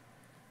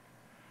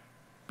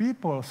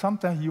 People,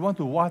 sometimes you want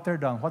to water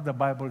down what the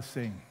Bible is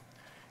saying.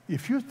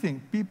 If you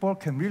think people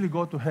can really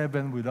go to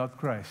heaven without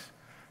Christ,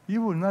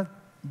 you will not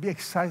be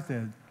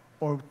excited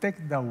or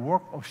take the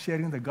work of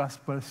sharing the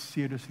gospel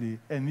seriously,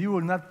 and you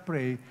will not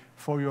pray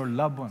for your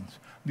loved ones.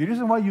 The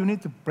reason why you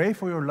need to pray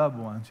for your loved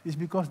ones is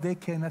because they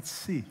cannot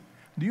see.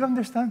 Do you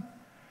understand?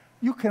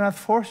 You cannot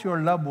force your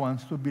loved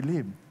ones to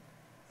believe.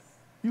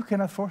 You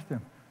cannot force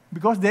them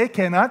because they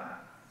cannot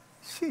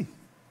see.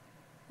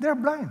 They're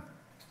blind.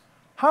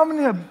 How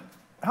many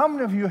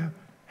of you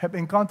have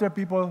encountered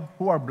people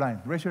who are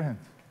blind? Raise your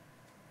hands.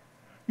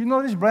 You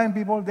know these blind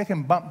people, they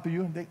can bump to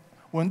you.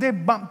 When they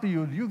bump to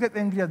you, do you get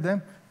angry at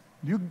them?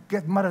 Do you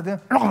get mad at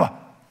them? Ano ka ba?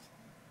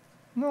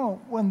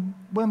 No, when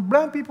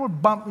blind people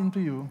bump into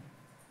you,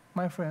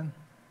 my friend,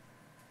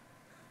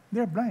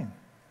 they're blind.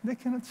 They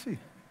cannot see.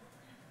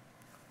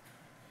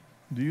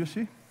 Do you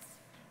see?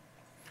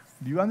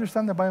 Do you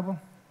understand the Bible?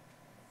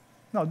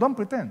 No, don't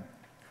pretend.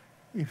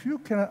 If you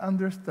cannot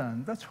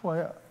understand, that's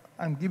why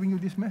I'm giving you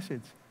this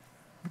message.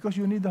 Because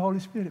you need the Holy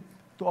Spirit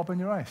to open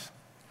your eyes.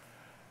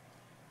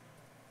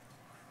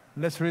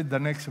 Let's read the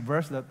next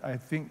verse that I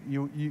think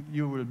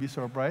you will be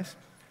surprised.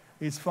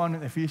 It's found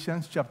in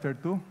Ephesians chapter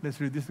 2.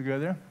 Let's read this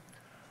together.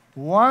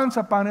 Once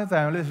upon a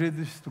time, let's read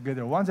this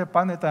together. Once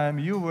upon a time,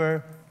 you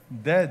were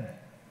dead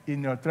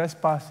in your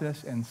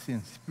trespasses and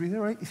sins.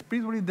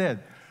 Spiritually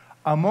dead.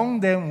 Among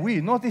them,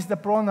 we. Notice the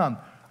pronoun.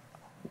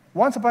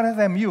 Once upon a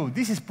time, you.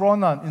 This is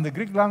pronoun. In the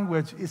Greek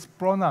language, it's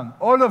pronoun.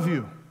 All of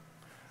you.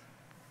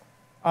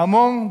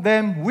 Among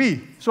them,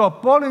 we. So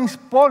Paul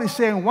is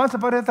saying, once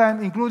upon a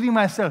time, including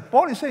myself.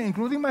 Paul is saying,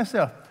 including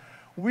myself.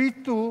 We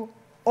too,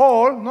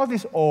 all,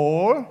 notice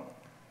all,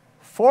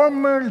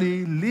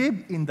 formerly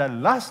lived in the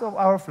lust of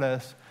our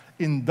flesh,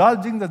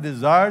 indulging the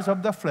desires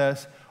of the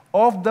flesh,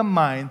 of the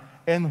mind,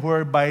 and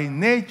were by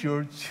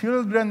nature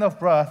children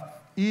of wrath,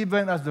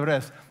 even as the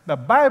rest. The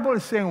Bible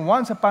is saying,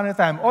 once upon a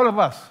time, all of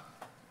us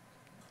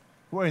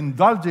were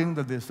indulging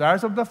the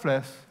desires of the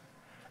flesh,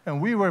 and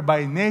we were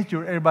by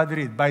nature, everybody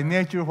read, by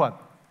nature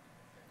what?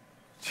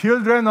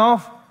 Children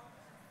of,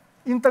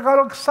 in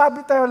Tagalog,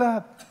 sabi tayo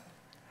lahat.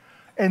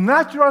 A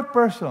natural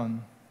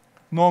person,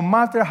 no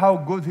matter how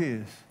good he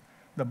is,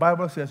 the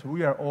Bible says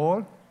we are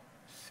all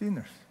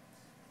sinners.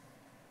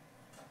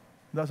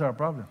 That's our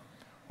problem.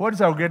 What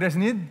is our greatest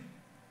need?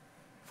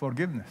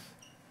 Forgiveness.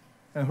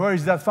 And where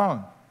is that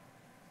found?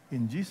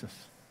 In Jesus.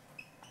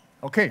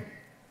 Okay.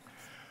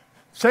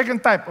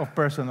 Second type of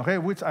person, okay,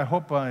 which I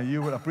hope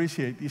you will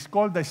appreciate, is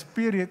called the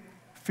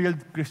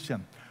Spirit-filled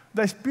Christian.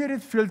 The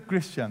Spirit-filled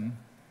Christian,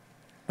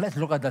 let's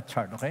look at that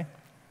chart, okay?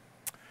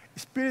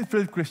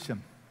 Spirit-filled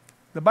Christian.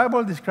 The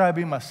Bible describes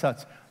him as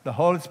such. The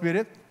Holy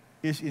Spirit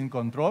is in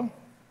control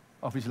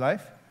of his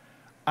life,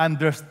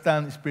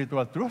 understands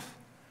spiritual truth,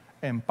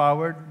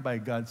 empowered by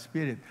God's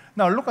Spirit.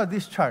 Now look at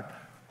this chart.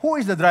 Who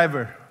is the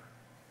driver?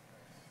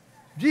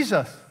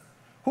 Jesus.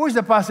 Who is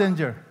the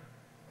passenger?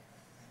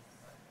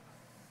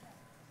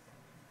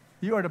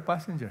 You are the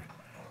passenger.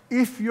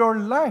 If your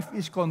life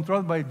is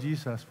controlled by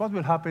Jesus, what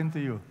will happen to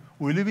you?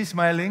 Will you be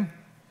smiling?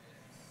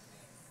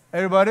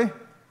 Everybody?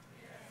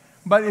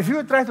 But if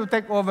you try to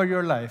take over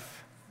your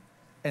life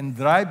and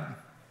drive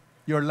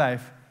your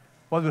life,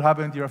 what will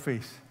happen to your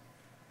face?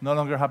 No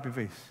longer happy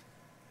face.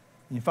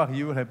 In fact,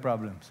 you will have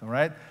problems, all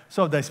right?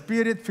 So the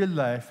Spirit-filled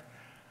life.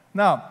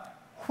 Now,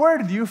 where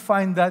do you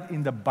find that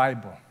in the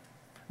Bible?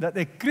 That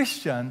a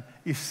Christian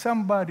is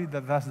somebody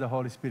that has the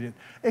Holy Spirit.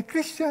 A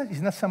Christian is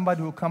not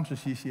somebody who comes to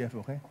CCF,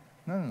 okay?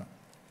 No.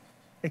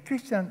 A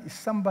Christian is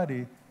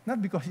somebody,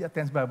 not because he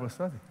attends Bible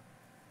study.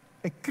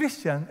 A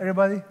Christian,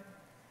 everybody,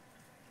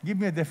 give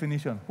me a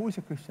definition. Who is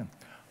a Christian?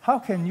 How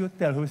can you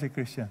tell who is a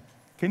Christian?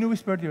 Can you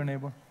whisper to your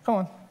neighbor? Come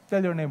on,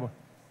 tell your neighbor.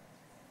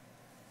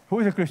 Who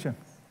is a Christian?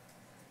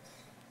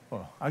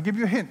 Oh, I'll give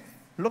you a hint.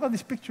 Look at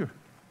this picture.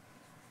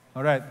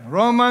 All right,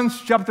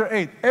 Romans chapter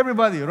 8.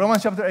 Everybody,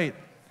 Romans chapter 8.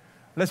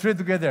 Let's read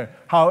together.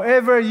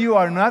 However, you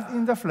are not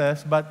in the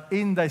flesh, but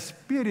in the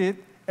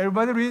Spirit.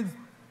 Everybody read.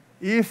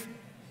 If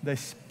the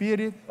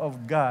Spirit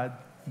of God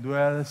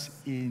dwells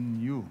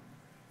in you.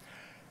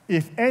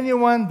 If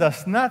anyone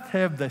does not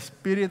have the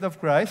Spirit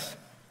of Christ,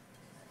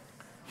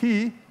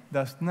 he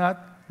does not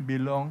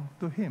belong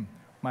to him.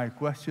 My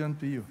question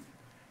to you,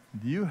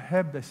 do you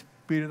have the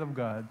Spirit of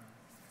God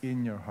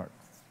in your heart?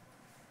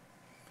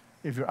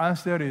 If your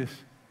answer is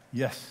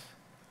yes,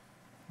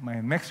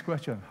 my next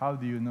question, how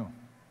do you know?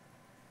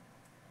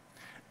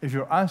 If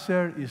your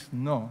answer is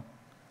no,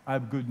 I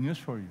have good news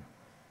for you.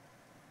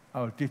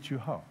 I will teach you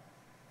how.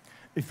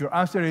 If your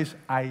answer is,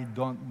 I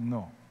don't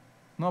know,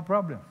 no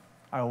problem.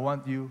 I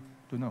want you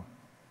to know.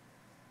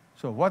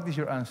 So what is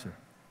your answer?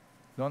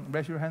 Don't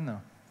raise your hand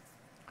now.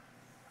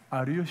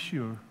 Are you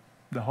sure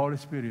the Holy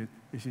Spirit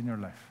is in your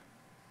life?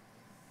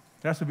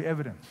 There has to be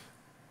evidence.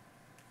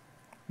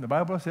 The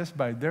Bible says,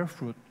 by their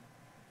fruit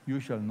you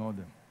shall know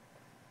them.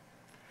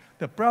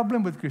 The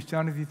problem with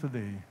Christianity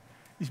today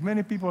is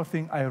many people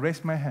think, I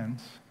raised my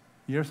hands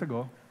years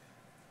ago,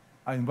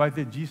 I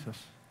invited Jesus,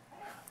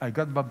 I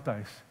got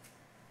baptized,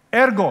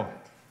 ergo,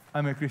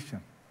 I'm a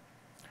Christian.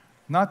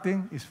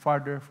 Nothing is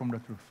farther from the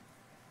truth.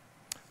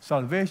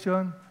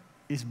 Salvation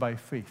is by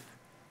faith,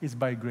 it's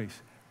by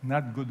grace,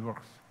 not good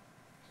works.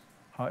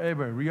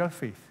 However, real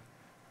faith,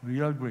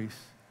 real grace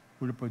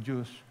will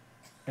produce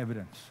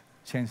evidence,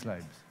 change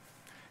lives.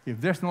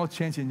 If there's no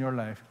change in your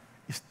life,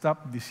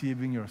 stop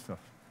deceiving yourself.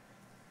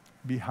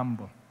 Be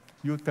humble.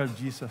 You tell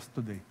Jesus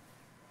today,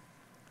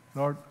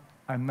 Lord,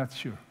 I'm not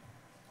sure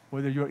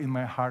whether you're in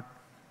my heart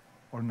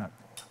or not.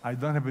 I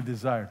don't have a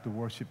desire to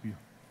worship you.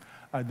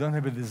 I don't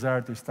have a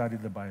desire to study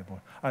the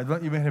Bible. I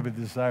don't even have a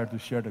desire to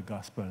share the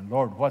gospel.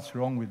 Lord, what's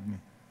wrong with me?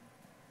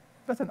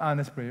 That's an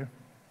honest prayer.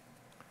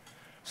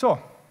 So,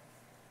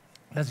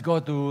 Let's go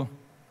to,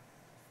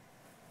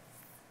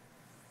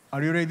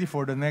 are you ready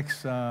for the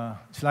next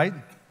slide?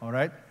 All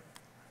right.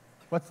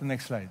 What's the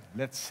next slide?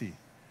 Let's see.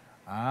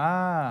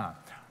 My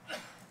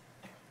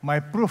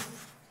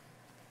proof.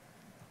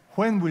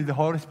 When will the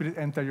Holy Spirit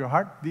enter your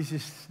heart? This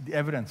is the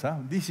evidence.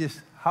 This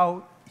is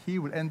how He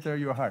will enter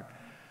your heart.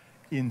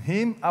 In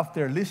Him,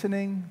 after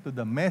listening to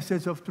the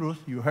message of truth,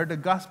 you heard the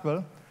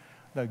gospel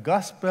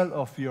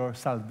of your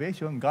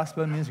salvation.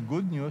 Gospel means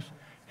good news.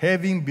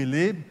 Having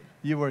believed,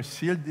 you were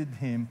sealed in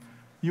Him.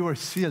 You were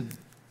sealed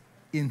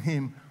in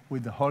Him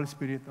with the Holy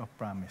Spirit of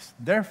promise.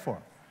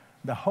 Therefore,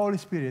 the Holy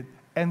Spirit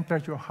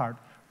enters your heart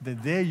the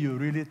day you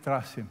really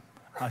trust Him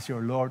as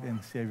your Lord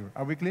and Savior.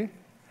 Are we clear?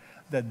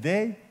 The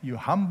day you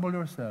humble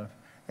yourself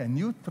and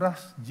you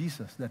trust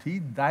Jesus, that He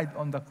died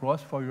on the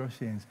cross for your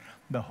sins,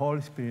 the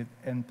Holy Spirit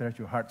enters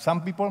your heart.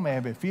 Some people may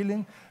have a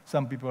feeling,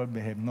 some people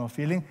may have no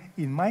feeling.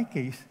 In my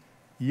case,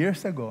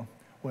 years ago,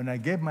 when I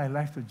gave my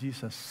life to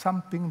Jesus,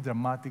 something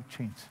dramatic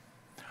changed.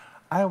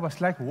 I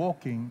was like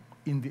walking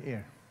in the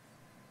air.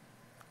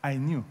 I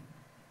knew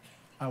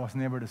I was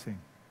never the same.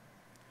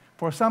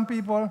 For some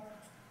people,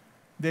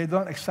 they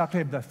don't exactly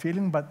have that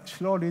feeling, but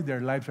slowly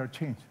their lives are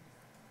changed.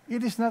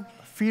 It is not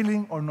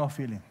feeling or no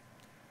feeling.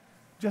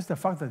 Just the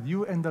fact that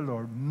you and the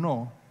Lord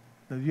know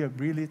that you have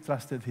really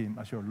trusted Him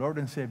as your Lord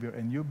and Savior,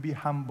 and you be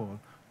humble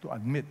to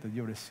admit that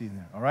you're a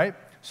sinner. All right?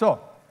 So,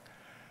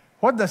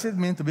 what does it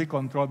mean to be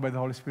controlled by the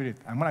Holy Spirit?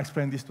 I'm going to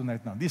explain this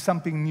tonight now. This is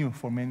something new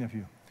for many of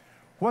you.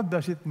 What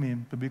does it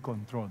mean to be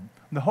controlled?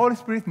 The Holy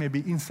Spirit may be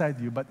inside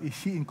you, but is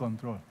He in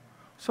control?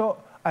 So,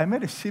 I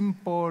made a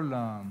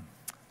simple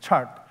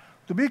chart.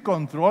 To be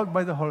controlled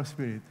by the Holy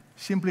Spirit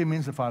simply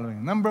means the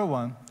following. Number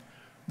one,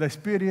 the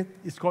Spirit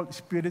is called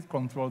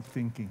Spirit-controlled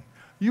thinking.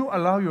 You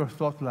allow your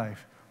thought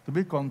life to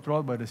be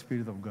controlled by the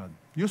Spirit of God.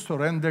 You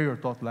surrender your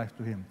thought life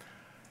to Him.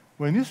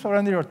 When you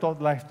surrender your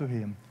thought life to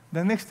Him,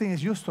 the next thing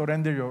is you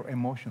surrender your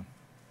emotion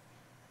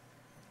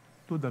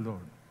to the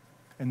Lord.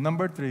 And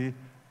number three,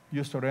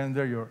 you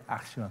surrender your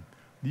action.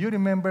 Do you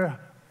remember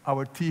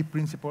our T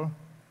principle?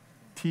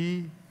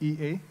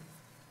 T-E-A?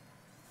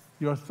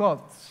 Your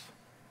thoughts,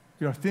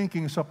 your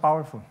thinking is so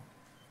powerful.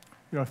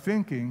 Your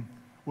thinking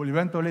will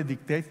eventually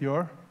dictate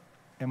your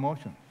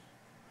emotions.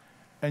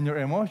 And your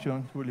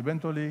emotions will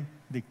eventually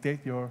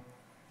dictate your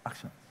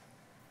actions.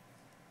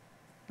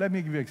 Let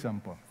me give you an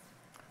example.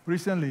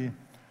 Recently,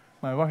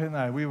 my wife and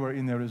I, we were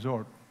in a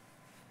resort.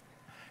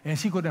 And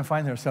she couldn't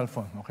find her cell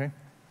phone, okay?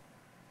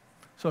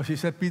 So she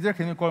said, Peter,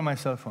 can you call my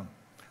cell phone?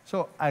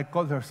 So I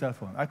called her cell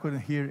phone. I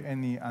couldn't hear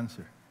any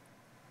answer.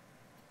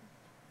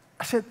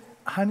 I said,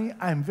 honey,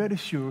 I'm very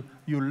sure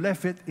you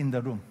left it in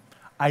the room.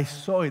 I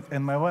saw it,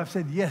 and my wife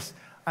said, yes,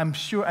 I'm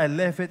sure I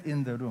left it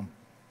in the room.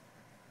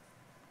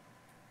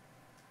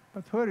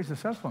 But where is the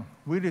cell phone?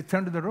 We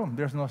returned to the room.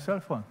 There's no cell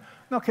phone.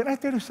 Now, can I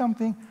tell you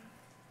something?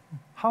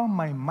 How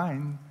my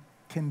mind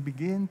can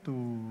begin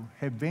to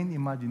have vain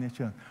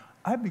imagination.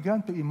 I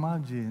began to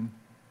imagine,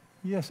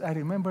 yes, I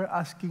remember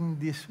asking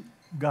this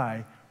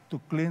guy to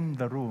clean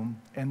the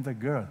room and the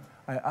girl.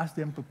 I asked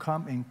them to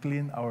come and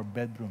clean our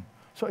bedroom.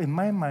 So in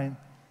my mind,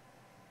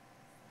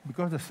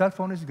 because the cell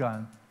phone is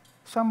gone,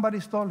 somebody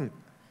stole it.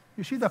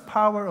 You see the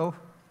power of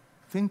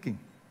thinking.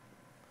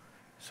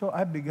 So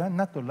I began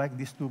not to like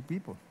these two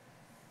people.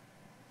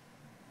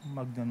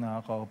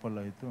 Magnanakaw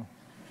pala ito.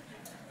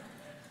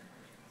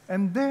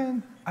 And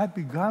then I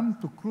began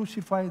to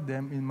crucify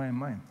them in my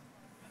mind.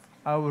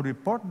 I will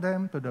report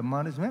them to the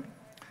management,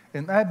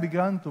 and I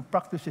began to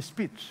practice a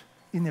speech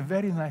in a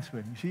very nice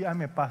way. You see,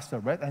 I'm a pastor,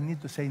 right? I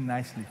need to say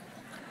nicely.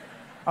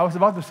 I was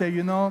about to say,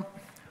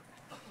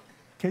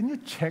 can you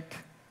check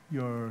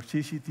your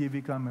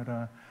CCTV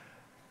camera?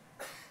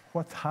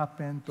 What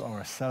happened to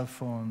our cell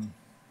phone?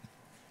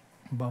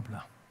 Blah,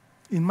 blah.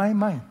 In my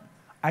mind,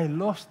 I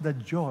lost the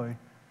joy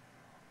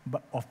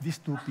of these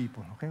two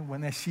people, okay?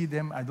 When I see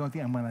them, I don't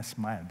think I'm going to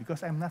smile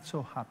because I'm not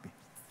so happy.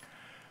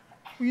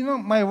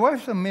 My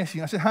wife's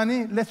amazing. I said,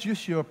 honey, let's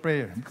use your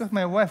prayer. Because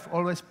my wife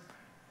always,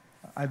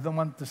 I don't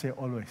want to say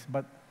always,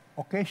 but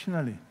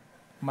occasionally,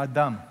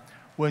 Madam,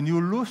 when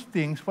you lose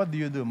things, what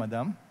do,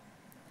 Madam?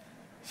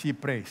 She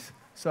prays.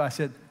 So I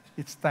said,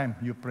 it's time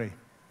you pray.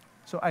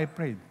 So I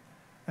prayed.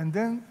 And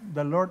then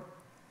the Lord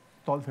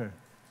told her,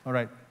 all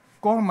right,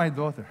 call my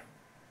daughter.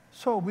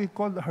 So we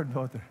called her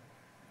daughter.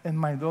 And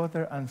my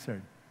daughter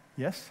answered,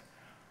 yes.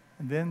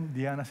 And then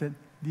Diana said,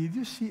 did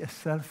you see a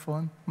cell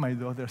phone? My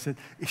daughter said,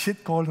 is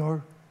it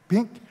color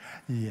pink?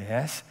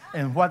 Yes.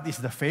 And what is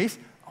the face?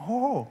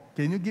 Oh,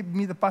 can you give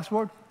me the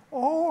password?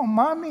 Oh,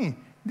 mommy,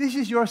 this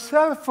is your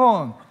cell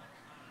phone.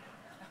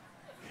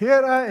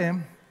 Here I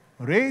am,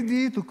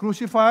 ready to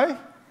crucify.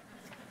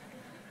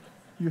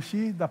 You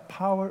see the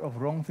power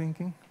of wrong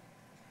thinking?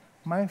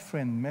 My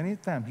friend, many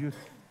times you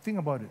think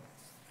about it.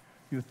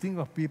 You think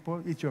of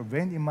people, it's your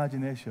vain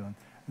imagination,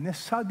 and then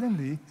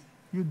suddenly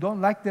you don't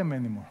like them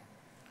anymore.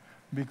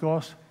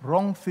 Because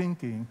wrong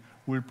thinking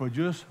will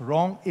produce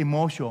wrong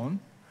emotion,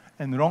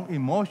 and wrong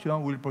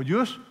emotion will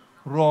produce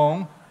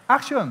wrong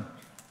action.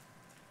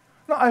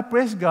 Now, I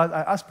praise God,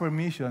 I ask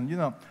permission.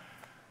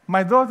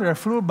 My daughter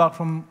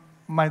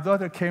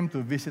came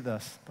to visit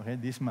us, okay,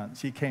 this month.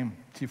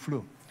 She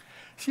flew.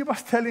 She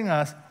was telling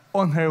us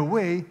on her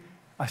way,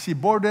 as she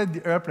boarded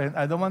the airplane,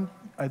 I don't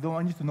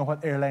want you to know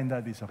what airline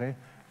that is, okay?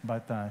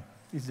 But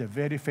it's a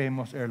very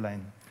famous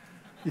airline.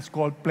 It's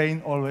called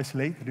Plane Always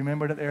Late.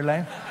 Remember that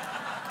airline?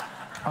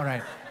 All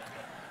right.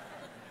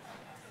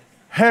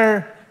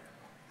 Her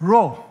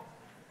row.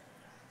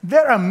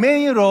 There are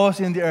many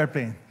rows in the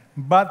airplane,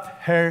 but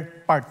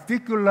her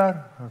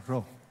particular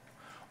row.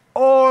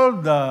 All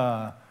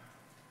the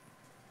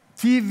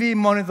TV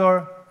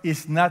monitor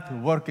is not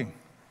working.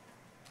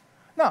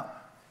 Now,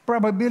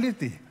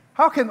 probability.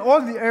 How can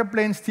all the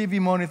airplane's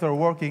TV monitor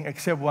working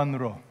except one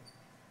row?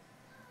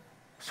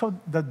 So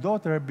the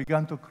daughter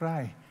began to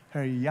cry.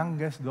 Her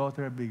youngest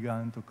daughter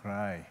began to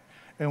cry.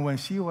 And when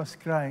she was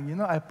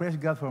crying, I praise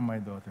God for my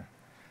daughter.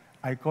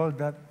 I call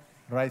that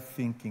right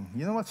thinking.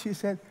 You know what she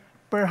said?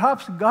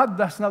 Perhaps God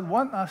does not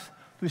want us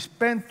to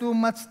spend too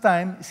much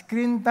time,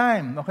 screen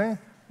time, okay?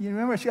 You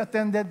remember she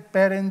attended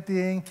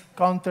parenting,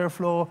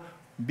 counterflow.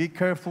 Be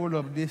careful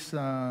of these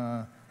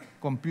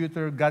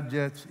computer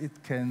gadgets. It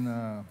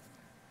can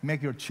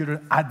make your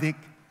children addict.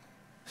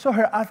 So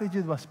her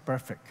attitude was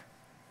perfect.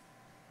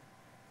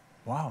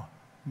 Wow,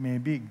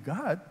 maybe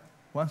God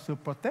wants to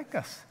protect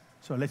us.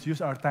 So let's use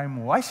our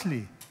time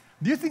wisely.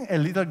 Do you think a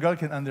little girl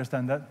can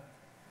understand that?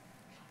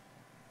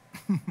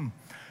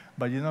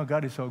 But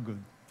God is so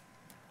good.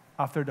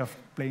 After the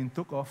plane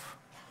took off,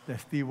 the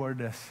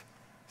stewardess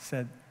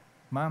said,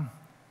 "Ma'am,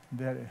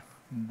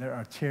 there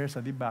are chairs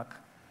at the back.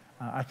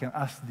 I can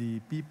ask the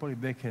people if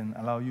they can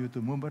allow you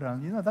to move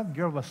around." That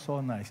girl was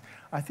so nice.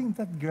 I think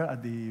that girl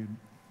at the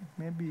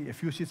maybe a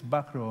few seats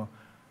back row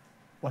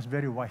was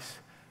very wise.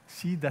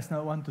 She does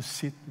not want to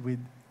sit with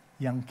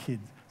young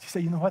kids. She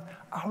said, "You know what?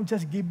 I'll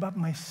just give up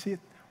my seat.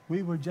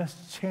 We will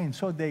just change."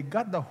 So they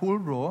got the whole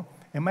row.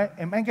 Am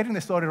I getting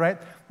the story right?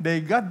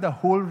 They got the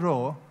whole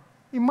row.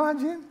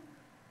 Imagine.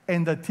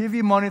 And the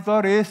TV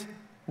monitor is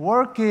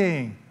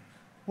working.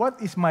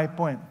 What is my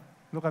point?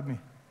 Look at me.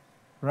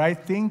 Right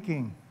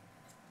thinking.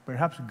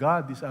 Perhaps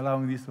God is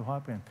allowing this to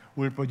happen.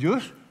 Will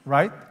produce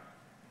right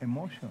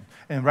emotion.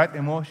 And right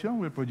emotion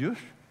will produce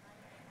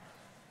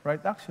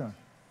right action.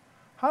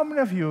 How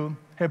many of you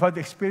have had the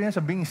experience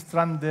of being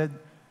stranded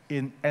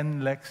in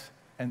NLEX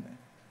and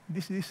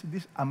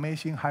this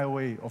amazing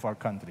highway of our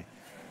country?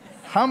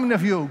 How many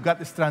of you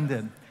got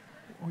stranded?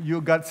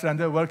 You got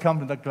stranded. Welcome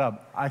to the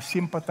club. I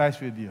sympathize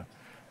with you.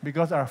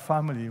 Because our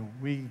family,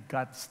 we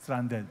got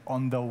stranded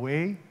on the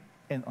way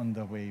and on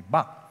the way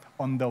back.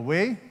 On the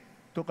way,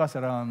 took us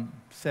around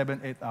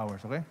 7-8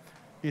 hours, okay?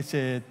 It's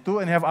a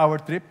 2.5-hour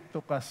trip,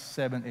 took us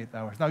 7-8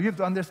 hours. Now, you have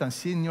to understand,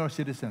 senior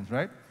citizens,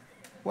 right?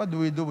 What do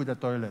we do with the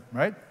toilet,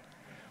 right?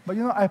 But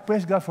I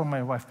praise God for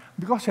my wife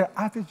because her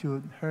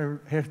attitude,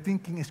 her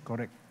thinking is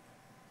correct.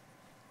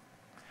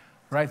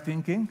 Right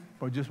thinking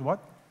produce what?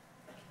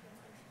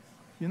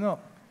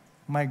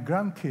 My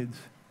grandkids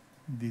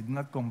did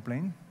not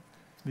complain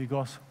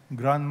because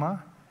grandma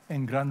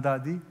and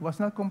granddaddy was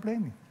not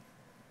complaining.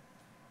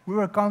 We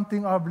were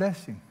counting our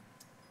blessing.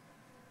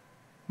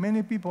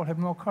 Many people have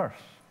no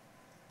cars.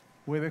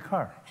 We have a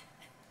car.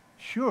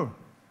 Sure,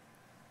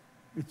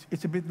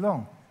 it's a bit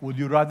long. Would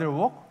you rather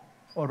walk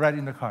or ride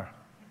in the car?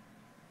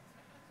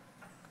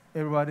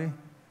 Everybody,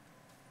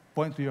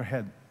 point to your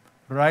head.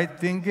 Right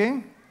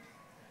thinking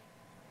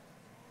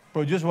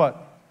produce what?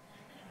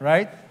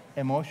 Right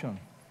emotion.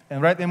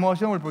 And right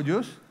emotion will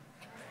produce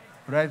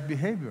right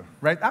behavior,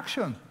 right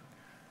action.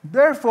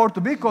 Therefore,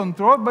 to be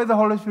controlled by the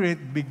Holy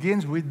Spirit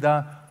begins with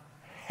the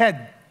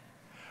head.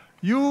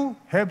 You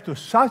have to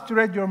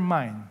saturate your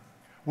mind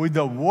with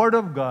the Word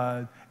of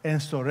God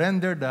and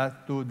surrender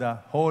that to the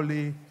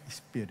Holy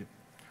Spirit.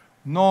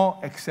 No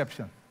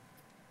exception.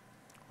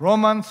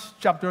 Romans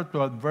chapter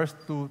 12, verse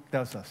 2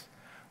 tells us,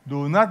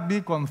 "Do not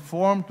be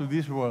conformed to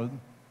this world.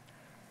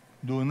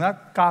 Do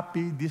not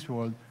copy this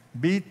world.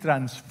 Be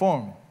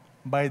transformed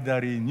by the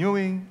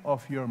renewing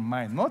of your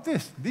mind."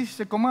 Notice, this is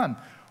a command.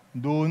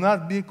 Do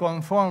not be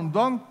conformed.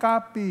 Don't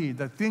copy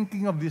the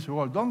thinking of this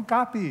world. Don't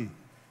copy.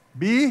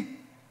 Be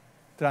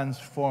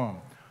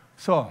transformed.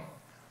 So,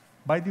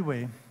 by the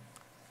way,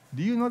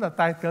 do you know the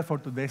title for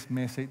today's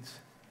message?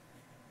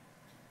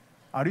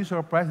 Are you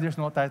surprised there's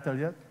no title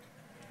yet?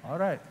 All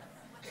right.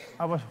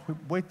 I was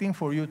waiting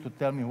for you to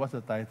tell me what's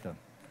the title.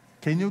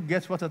 Can you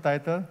guess what's the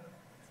title?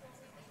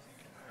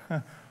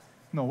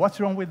 No, what's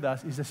wrong with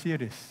us is a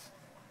series.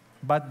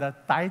 But the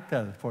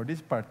title for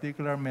this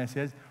particular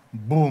message,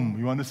 boom,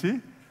 you want to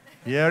see?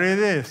 Here it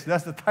is.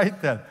 That's the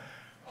title.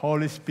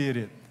 Holy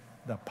Spirit,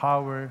 the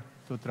power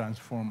to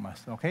transform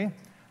us, okay?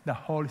 The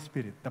Holy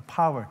Spirit, the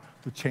power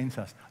to change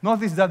us.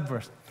 Notice that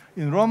verse.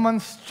 In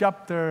Romans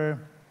chapter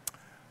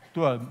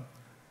 12,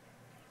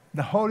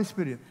 the Holy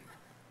Spirit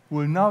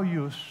will now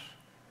use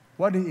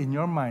what is in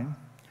your mind.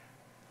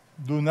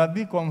 Do not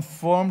be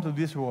conformed to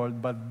this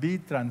world, but be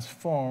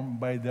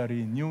transformed by the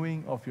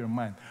renewing of your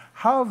mind.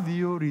 How do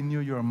you renew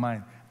your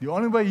mind? The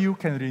only way you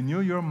can renew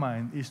your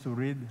mind is to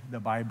read the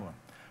Bible.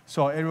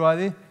 So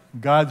everybody,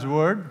 God's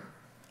Word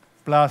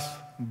plus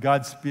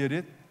God's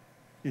Spirit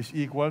is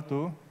equal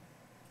to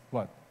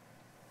what?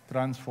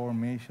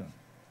 Transformation.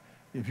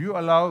 If you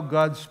allow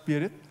God's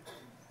Spirit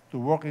to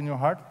work in your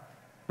heart,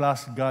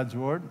 plus God's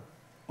Word,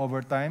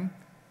 over time,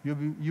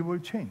 you will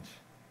change.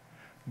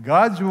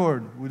 God's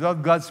Word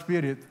without God's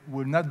Spirit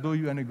will not do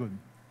you any good.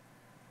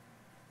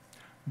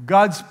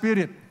 God's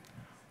Spirit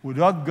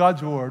without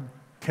God's Word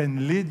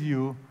can lead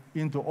you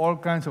into all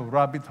kinds of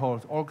rabbit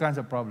holes, all kinds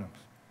of problems.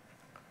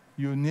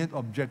 You need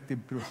objective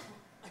truth.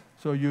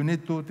 So you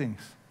need two things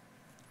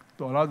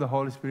to allow the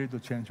Holy Spirit to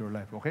change your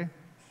life, okay?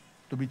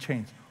 To be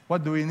changed.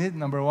 What do we need?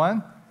 Number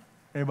one,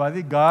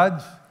 everybody,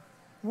 God's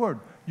Word.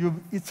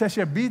 It says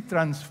here, be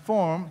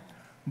transformed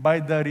by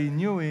the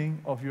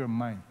renewing of your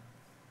mind.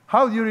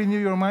 How do you renew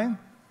your mind?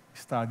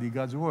 Study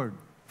God's Word.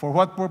 For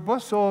what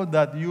purpose? So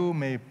that you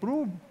may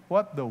prove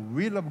what the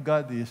will of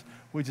God is,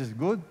 which is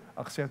good,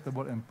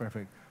 acceptable, and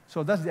perfect.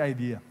 So that's the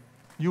idea.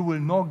 You will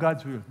know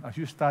God's will as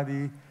you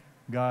study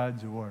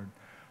God's Word.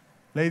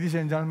 Ladies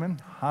and gentlemen,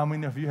 how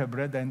many of you have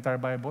read the entire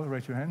Bible?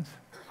 Raise your hands.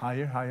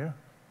 Higher, higher,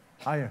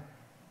 higher.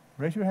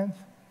 Raise your hands.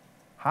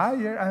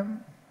 Higher.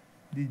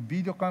 The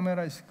video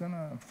camera is going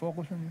to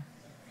focus on you.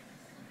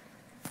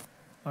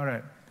 All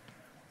right.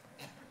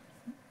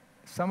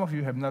 Some of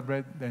you have not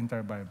read the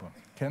entire Bible.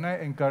 Can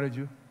I encourage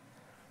you?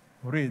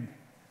 Read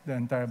the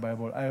entire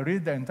Bible. I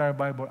read the entire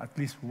Bible at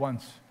least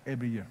once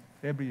every year.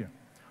 Every year.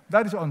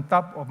 That is on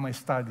top of my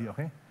study,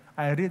 okay?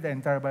 I read the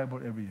entire Bible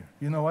every year.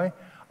 You know why?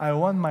 I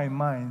want my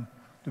mind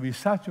to be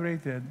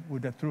saturated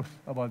with the truth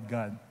about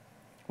God.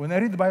 When I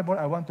read the Bible,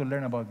 I want to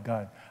learn about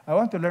God. I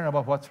want to learn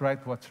about what's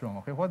right, what's wrong,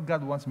 okay? What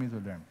God wants me to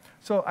learn.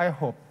 So I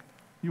hope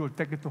you will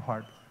take it to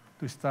heart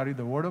to study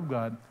the Word of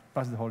God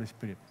plus the Holy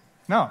Spirit.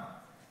 Now,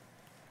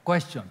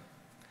 question.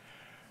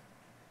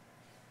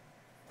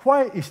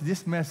 Why is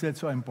this message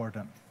so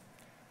important?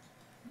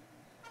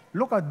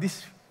 Look at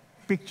this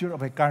picture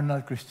of a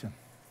carnal Christian.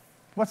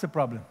 What's the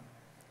problem?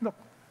 Look,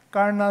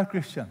 carnal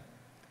Christian.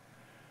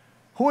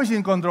 Who is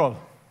in control?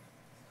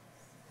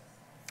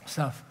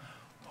 Self.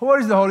 Where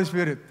is the Holy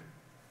Spirit?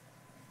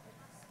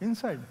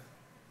 Inside.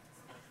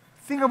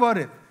 Think about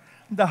it.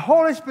 The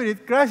Holy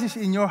Spirit, Christ is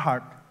in your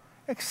heart,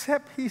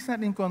 except He's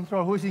not in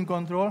control. Who is in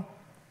control?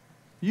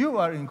 You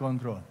are in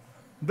control.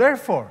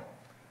 Therefore,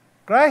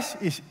 Christ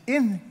is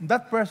in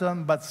that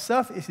person, but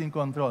self is in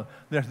control.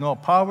 There's no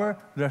power,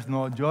 there's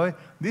no joy.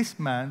 This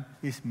man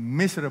is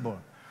miserable.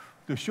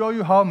 To show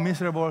you how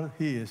miserable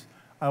he is,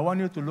 I want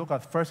you to look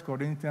at 1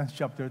 Corinthians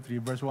chapter 3,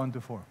 verse 1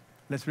 to 4.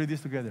 Let's read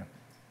this together.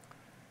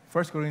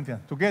 1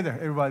 Corinthians, together,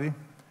 everybody.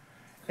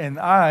 And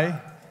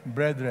I,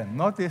 brethren,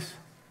 notice,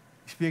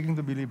 speaking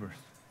to believers.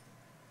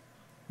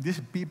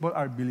 These people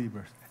are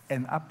believers.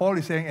 And Paul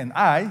is saying, and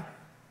I,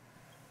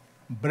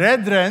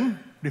 brethren,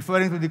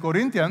 referring to the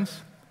Corinthians,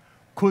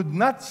 could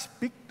not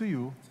speak to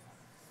you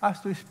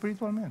as to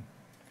spiritual men,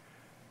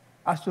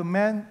 as to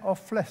men of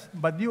flesh.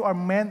 But you are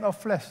men of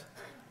flesh.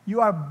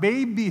 You are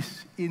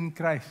babies in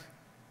Christ.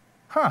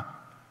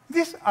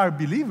 These are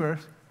believers,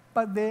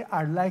 but they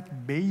are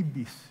like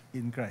babies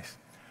in Christ.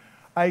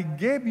 I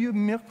gave you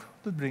milk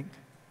to drink,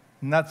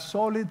 not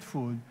solid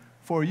food,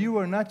 for you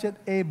were not yet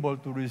able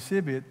to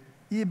receive it.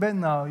 Even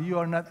now, you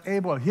are not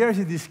able. Here's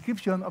a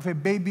description of a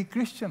baby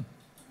Christian.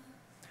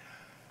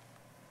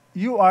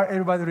 You are,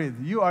 everybody read,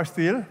 you are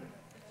still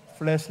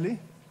fleshly.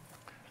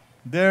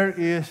 There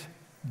is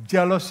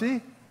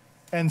jealousy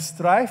and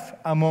strife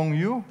among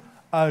you.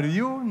 Are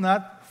you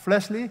not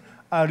fleshly?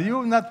 Are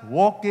you not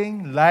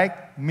walking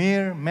like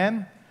mere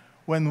men?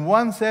 When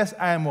one says,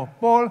 I am of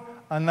Paul,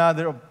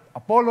 another of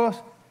Apollos,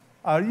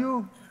 are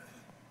you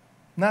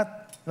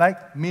not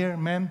like mere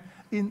men?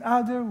 In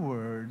other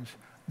words,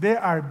 they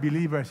are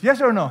believers.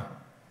 Yes or no?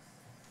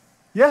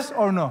 Yes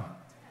or no?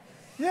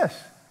 Yes.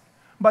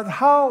 But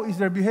how is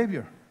their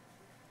behavior?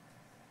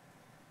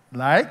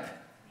 Like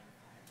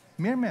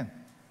mere men.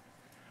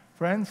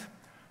 Friends,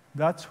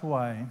 that's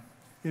why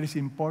it is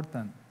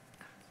important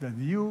that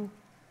you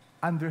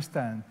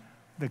understand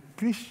the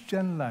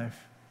Christian life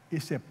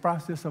is a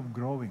process of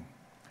growing.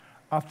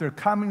 After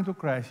coming to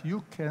Christ,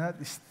 you cannot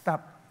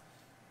stop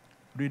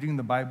reading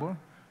the Bible.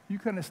 You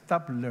cannot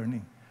stop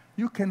learning.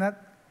 You cannot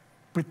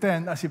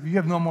pretend as if you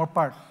have no more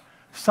part.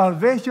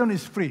 Salvation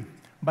is free,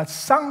 but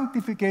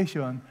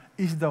sanctification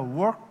is the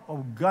work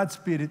of God's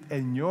Spirit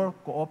and your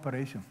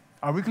cooperation.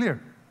 Are we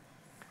clear?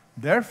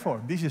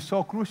 Therefore, this is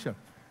so crucial.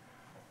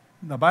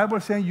 The Bible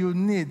is saying you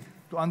need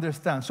to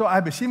understand. So I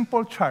have a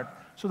simple chart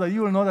so that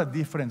you will know the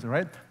difference,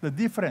 right? The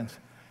difference.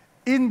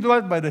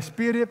 Indwelt by the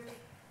Spirit,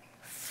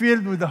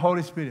 filled with the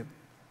Holy Spirit.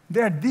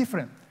 They are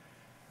different.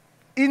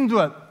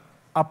 Indwelt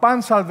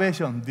upon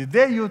salvation, the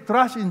day you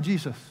trust in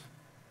Jesus.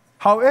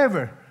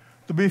 However,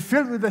 to be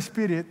filled with the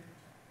Spirit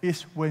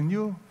is when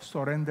you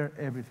surrender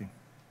everything.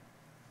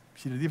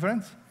 See the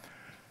difference?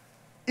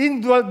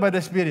 Indwelt by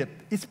the Spirit.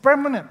 It's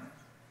permanent.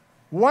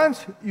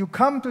 Once you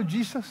come to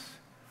Jesus,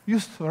 you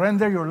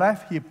surrender your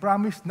life. He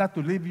promised not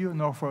to leave you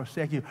nor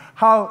forsake you.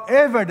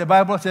 However, the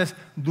Bible says,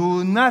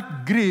 do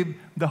not grieve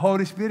the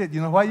Holy Spirit.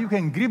 You know why you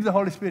can grieve the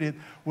Holy Spirit?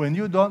 When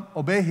you don't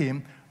obey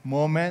Him,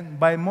 moment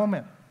by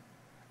moment.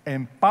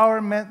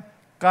 Empowerment,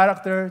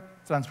 character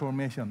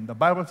transformation. The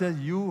Bible says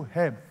you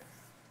have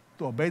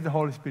to obey the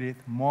Holy Spirit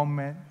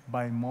moment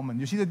by moment.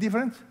 You see the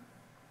difference?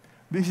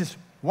 This is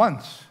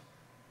once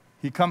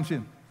He comes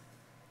in.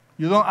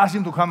 You don't ask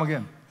Him to come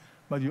again,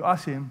 but you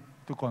ask Him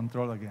to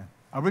control again.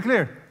 Are we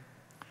clear?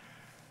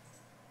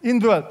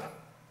 Indwelt,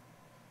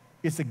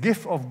 it's a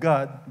gift of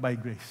God by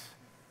grace.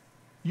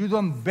 You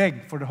don't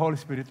beg for the Holy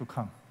Spirit to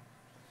come.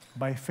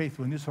 By faith,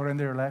 when you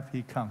surrender your life,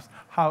 He comes.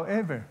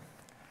 However,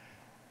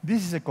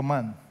 this is a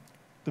command.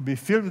 To be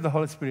filled with the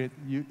Holy Spirit,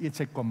 it's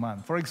a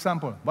command. For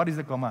example, what is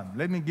the command?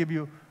 Let me give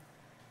you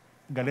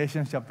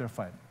Galatians chapter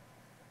 5.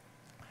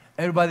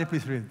 Everybody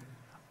please read.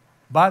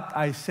 But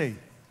I say,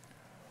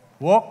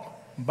 walk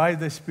by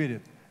the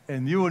Spirit,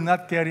 and you will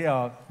not carry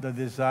out the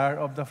desire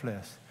of the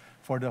flesh.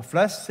 For the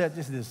flesh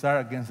sets desire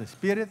against the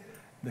Spirit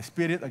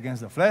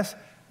against the flesh.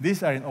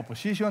 These are in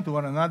opposition to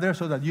one another,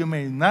 so that you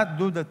may not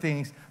do the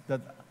things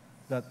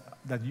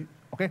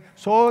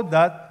so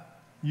that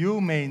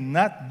you may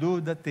not do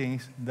the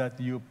things that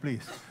you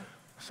please.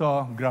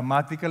 So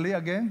grammatically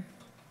again,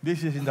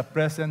 this is in the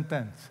present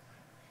tense.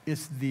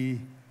 It's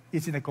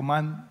in a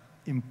command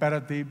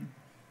imperative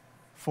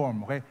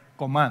form, okay?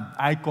 Command.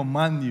 I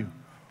command you.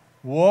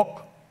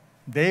 Walk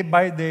day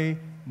by day,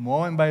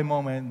 moment by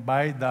moment,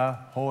 by the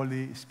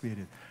Holy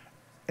Spirit.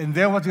 And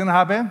then what's going to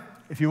happen?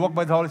 If you walk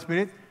by the Holy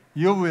Spirit,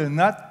 you will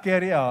not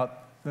carry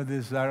out the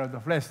desire of the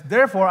flesh.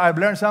 Therefore, I've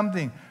learned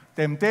something.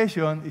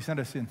 Temptation is not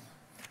a sin.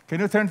 Can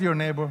you turn to your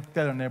neighbor,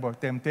 tell your neighbor,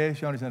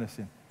 temptation is not a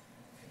sin.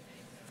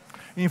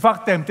 In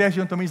fact,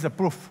 temptation to me is the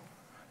proof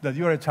that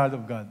you are a child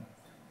of God.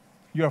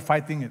 You are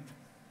fighting it.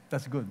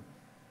 That's good.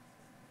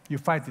 You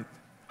fight it.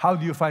 How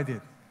do you fight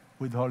it?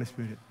 With the Holy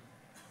Spirit.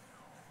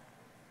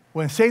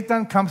 When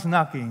Satan comes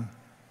knocking,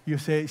 you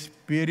say,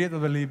 Spirit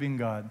of the living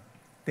God,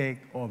 take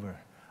over.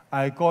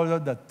 I call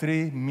it the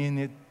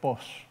 3-minute pause.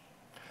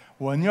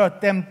 When you are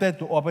tempted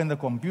to open the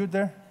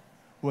computer,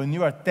 when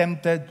you are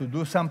tempted to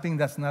do something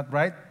that's not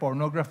right,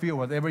 pornography or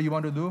whatever you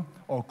want to do,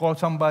 or call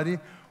somebody,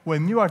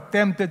 when you are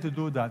tempted to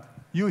do that,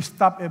 you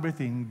stop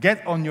everything,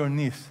 get on your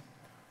knees,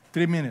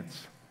 3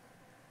 minutes.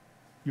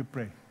 You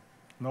pray,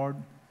 Lord,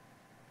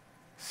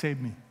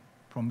 save me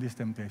from this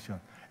temptation.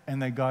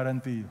 And I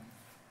guarantee you,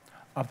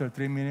 after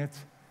 3 minutes,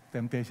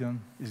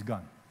 temptation is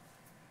gone.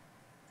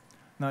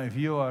 Now, if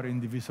you are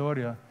in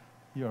Divisoria,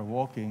 you are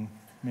walking,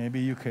 maybe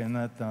you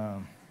cannot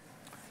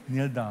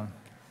kneel down.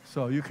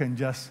 So you can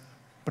just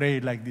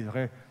pray like this,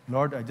 okay?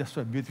 Lord, I just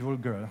saw a beautiful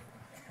girl,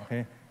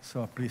 okay?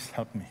 So please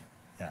help me.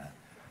 Yeah.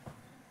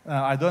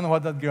 I don't know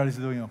what that girl is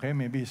doing, okay?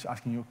 Maybe he's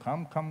asking you,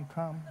 come.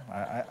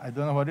 I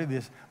don't know what it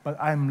is,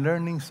 but I'm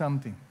learning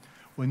something.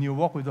 When you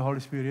walk with the Holy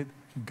Spirit,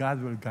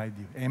 God will guide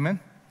you. Amen?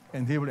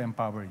 And He will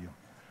empower you.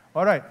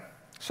 All right.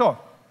 So,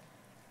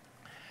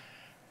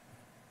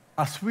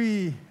 as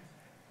we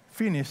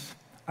finish,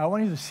 I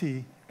want you to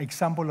see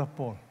example of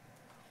Paul.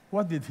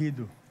 What did he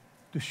do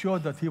to show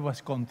that he was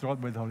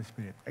controlled by the Holy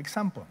Spirit?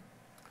 Example.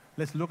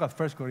 Let's look at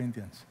 1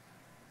 Corinthians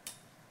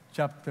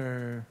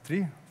chapter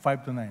 3,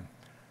 5-9.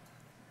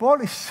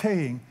 Paul is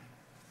saying,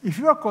 if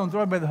you are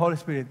controlled by the Holy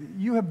Spirit,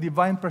 you have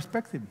divine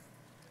perspective.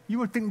 You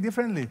will think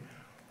differently.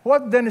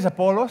 What then is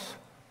Apollos?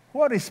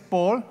 What is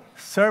Paul?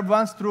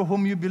 Servants through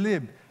whom you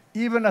believe.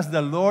 Even as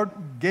the Lord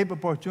gave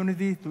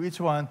opportunity to each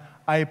one,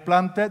 I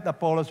planted,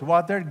 Apollos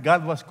watered,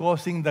 God was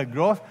causing the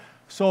growth.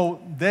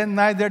 So then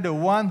neither the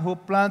one who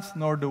plants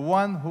nor the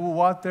one who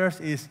waters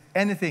is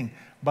anything,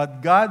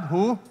 but God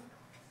who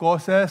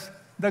causes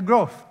the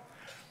growth.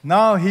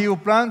 Now he who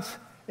plants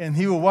and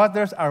he who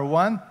waters are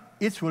one.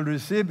 Each will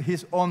receive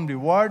his own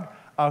reward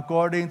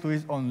according to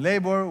his own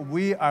labor.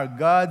 We are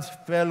God's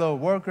fellow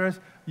workers.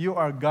 You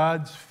are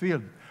God's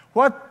field.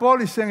 What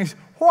Paul is saying is,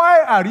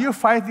 why are you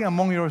fighting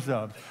among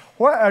yourselves?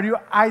 Why are you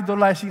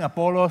idolizing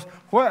Apollos?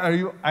 Why are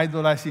you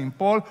idolizing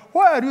Paul?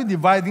 Why are you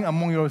dividing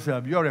among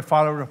yourselves? You are a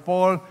follower of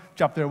Paul.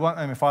 Chapter 1,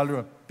 I'm a follower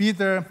of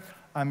Peter.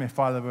 I'm a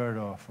follower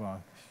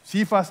of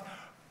Cephas.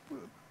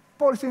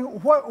 Paul is saying,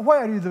 why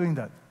are you doing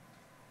that?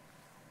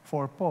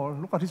 For Paul,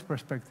 look at his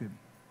perspective.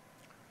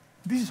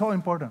 This is so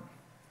important.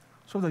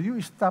 So that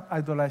you stop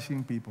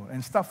idolizing people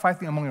and stop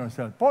fighting among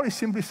yourselves. Paul is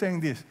simply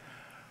saying this.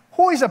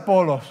 Who is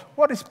Apollos?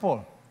 What is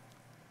Paul?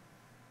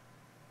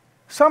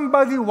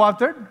 Somebody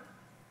watered.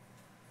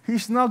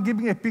 He's now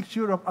giving a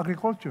picture of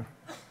agriculture.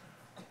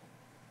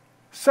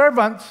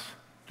 Servants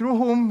through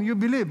whom you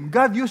believe.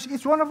 God used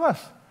each one of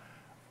us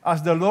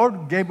as the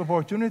Lord gave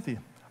opportunity.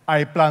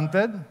 I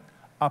planted,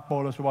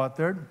 Apollos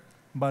watered,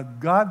 but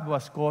God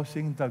was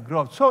causing the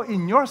growth. So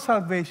in your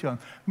salvation,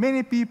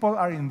 many people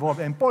are involved.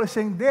 And Paul is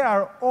saying they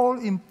are all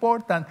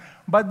important,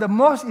 but the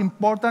most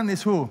important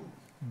is who?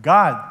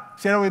 God.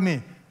 Say it with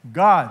me.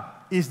 God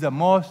is the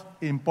most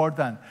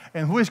important.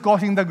 And who is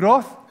causing the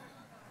growth?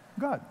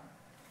 God.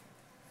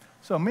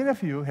 So many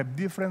of you have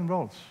different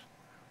roles.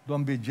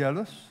 Don't be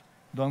jealous.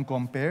 Don't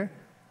compare.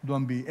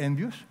 Don't be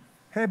envious.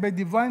 Have a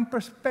divine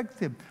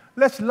perspective.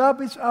 Let's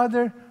love each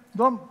other.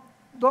 Don't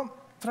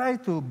try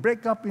to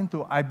break up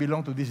into, I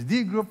belong to this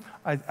D group,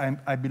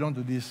 I belong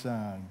to this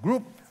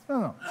group.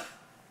 No.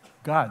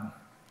 God.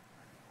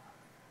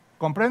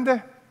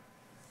 Comprende?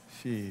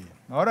 Sí.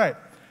 All right.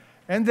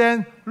 And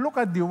then look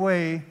at the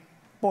way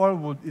Paul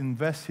would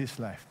invest his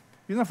life.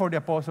 For the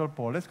Apostle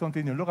Paul, let's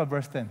continue. Look at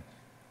verse 10.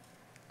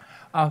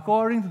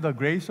 According to the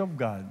grace of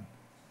God,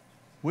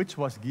 which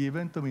was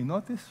given to me.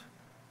 Notice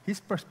his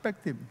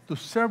perspective. To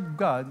serve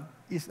God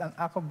is an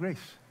act of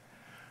grace.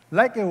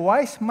 Like a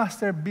wise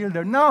master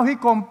builder, now he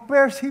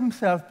compares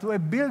himself to a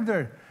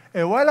builder.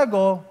 A while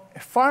ago, a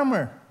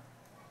farmer.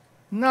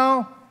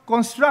 Now,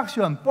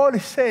 construction. Paul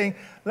is saying,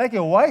 like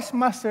a wise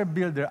master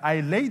builder,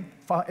 I laid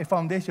a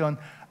foundation,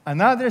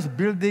 another's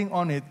building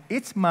on it.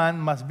 Each man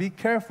must be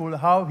careful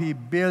how he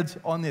builds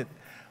on it.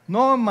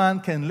 No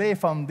man can lay a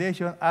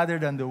foundation other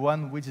than the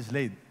one which is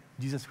laid,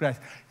 Jesus Christ.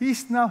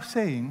 He's now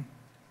saying,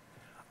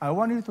 I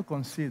want you to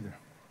consider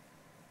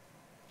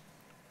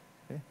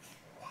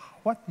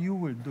what you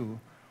will do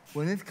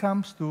when it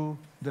comes to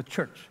the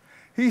church.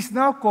 He's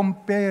now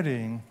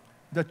comparing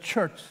the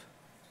church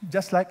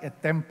just like a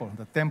temple,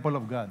 the temple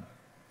of God.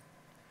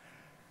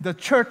 The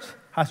church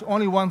has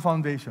only one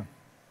foundation,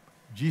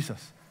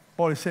 Jesus.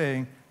 Paul is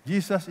saying,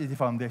 Jesus is the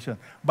foundation.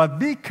 But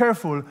be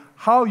careful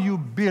how you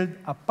build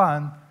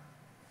upon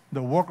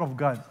the work of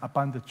God,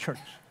 upon the church.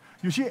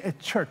 You see, a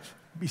church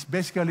is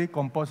basically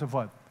composed of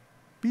what?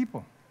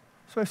 People.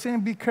 So he's saying,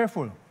 be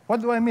careful.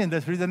 What do I mean?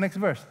 Let's read the next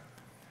verse.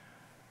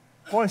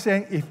 Paul is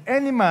saying, if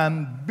any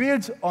man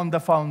builds on the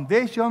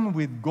foundation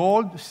with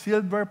gold,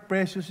 silver,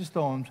 precious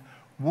stones,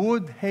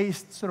 wood, hay,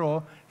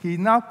 straw, he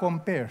now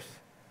compares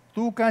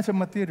two kinds of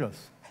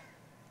materials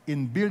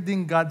in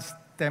building God's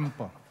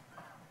temple,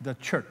 the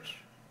church.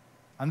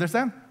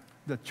 Understand?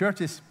 The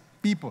church is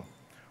people.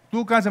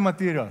 Two kinds of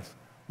materials.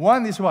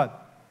 One is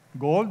what?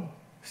 Gold,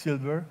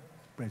 silver,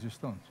 precious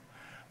stones.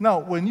 Now,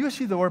 when you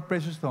see the word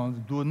precious stones,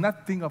 do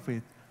not think of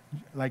it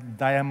like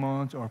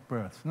diamonds or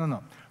pearls.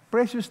 No.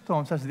 Precious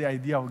stones has the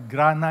idea of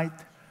granite,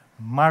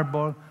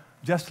 marble,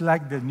 just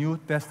like the New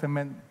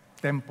Testament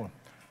temple.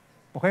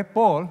 Okay,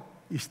 Paul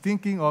is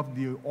thinking of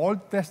the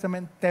Old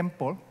Testament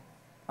temple.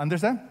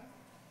 Understand?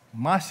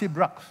 Massive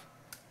rocks.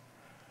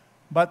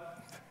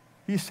 But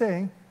he's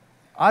saying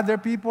other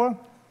people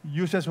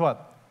uses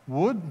what?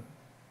 Wood,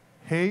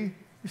 hay,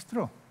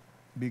 straw.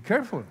 Be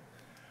careful.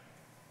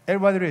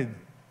 Everybody read.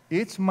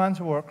 Each man's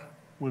work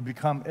will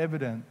become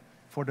evident,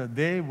 for the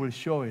day will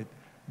show it,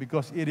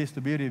 because it is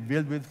to be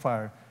revealed with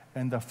fire,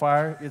 and the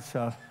fire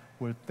itself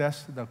will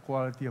test the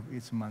quality of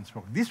each man's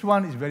work. This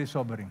one is very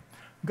sobering.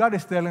 God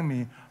is telling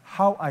me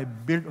how I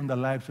build on the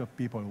lives of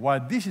people.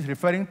 While this is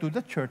referring to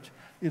the church,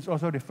 it's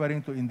also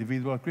referring to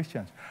individual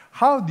Christians.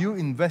 How do you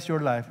invest your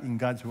life in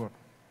God's work?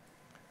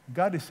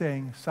 God is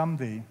saying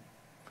someday,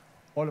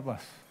 all of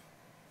us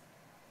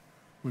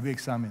will be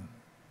examined.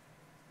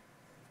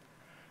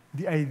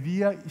 The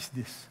idea is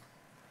this.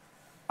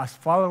 As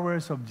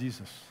followers of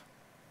Jesus,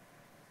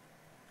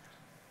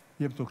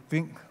 you have to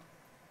think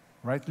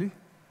rightly.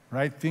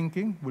 Right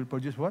thinking will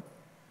produce what?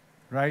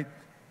 Right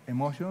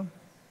emotion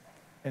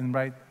and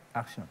right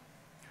action.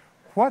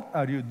 What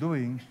are you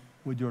doing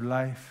with your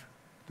life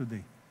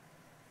today?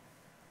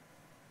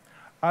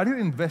 Are you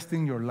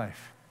investing your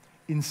life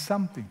in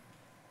something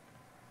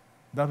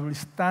that will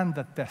stand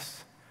the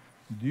test?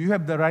 Do you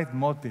have the right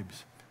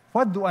motives?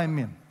 What do I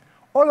mean?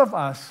 All of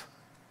us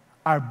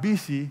are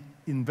busy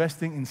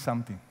investing in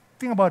something.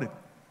 Think about it.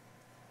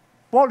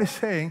 Paul is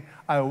saying,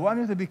 I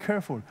want you to be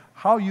careful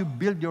how you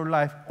build your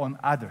life on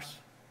others.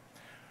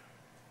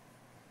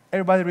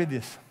 Everybody read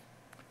this.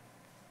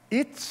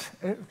 Each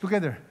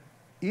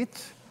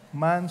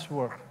man's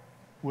work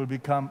will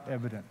become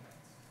evident.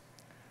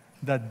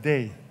 That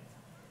day,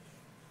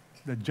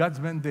 the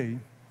judgment day,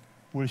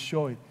 will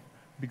show it,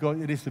 because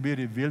it is to be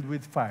revealed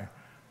with fire.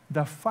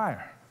 The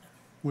fire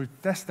will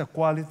test the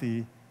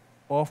quality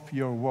of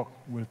your work,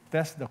 will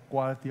test the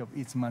quality of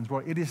each man's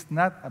work. It is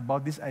not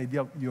about this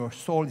idea of your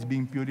soul is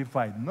being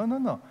purified.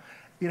 No.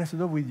 It has to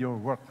do with your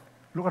work.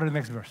 Look at the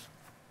next verse.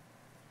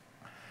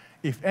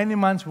 If any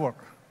man's work,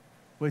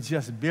 which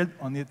just built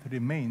on it,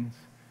 remains,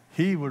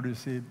 he will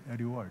receive a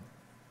reward.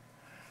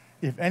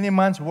 If any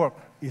man's work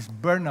is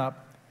burned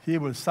up, he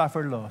will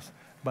suffer loss,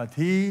 but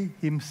he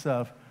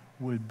himself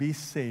will be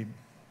saved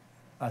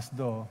as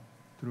though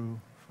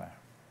through fire.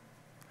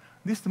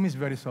 This to me is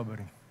very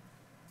sobering.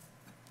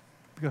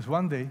 Because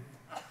one day,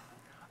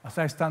 as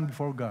I stand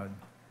before God,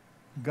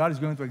 God is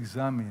going to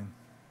examine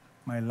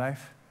my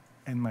life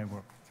and my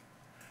work.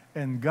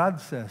 And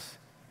God says,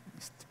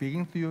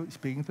 speaking to you,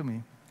 speaking to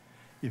me,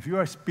 if you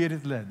are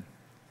Spirit-led,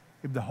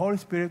 if the Holy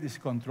Spirit is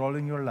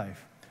controlling your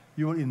life,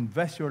 you will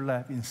invest your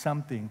life in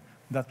something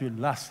that will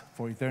last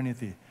for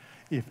eternity.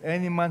 If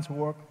any man's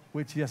work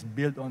which he has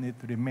built on it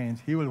remains,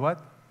 he will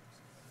what?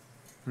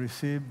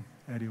 Receive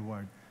a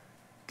reward.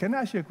 Can I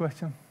ask you a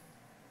question?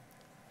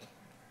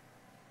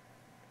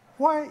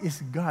 Why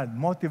is God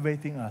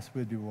motivating us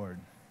with reward?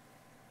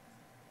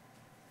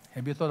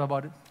 Have you thought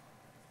about it?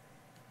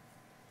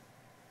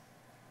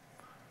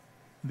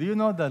 Do you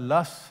know the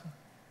last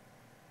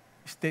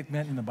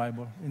statement in the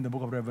Bible, in the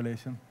book of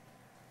Revelation.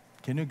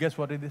 Can you guess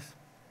what it is?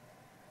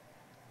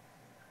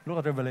 Look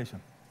at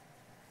Revelation.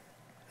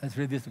 Let's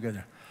read this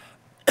together.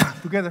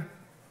 Together.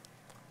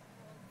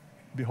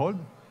 Behold,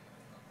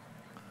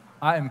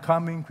 I am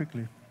coming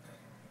quickly.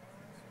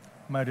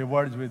 My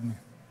reward is with me,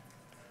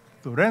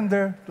 to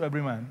render to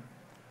every man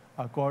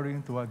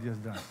according to what he has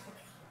done.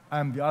 I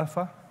am the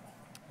Alpha,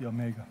 the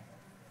Omega,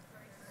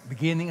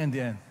 beginning and the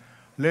end.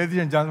 Ladies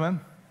and gentlemen,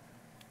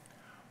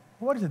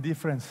 what is the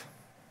difference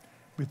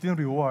between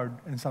reward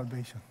and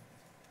salvation?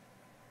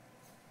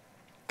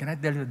 Can I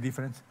tell you the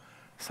difference?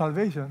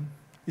 Salvation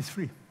is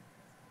free.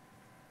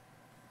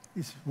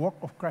 It's work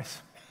of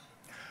Christ.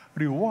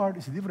 Reward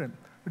is different.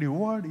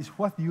 Reward is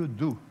what you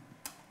do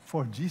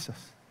for Jesus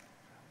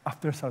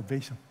after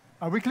salvation.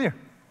 Are we clear?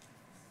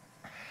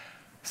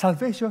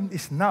 Salvation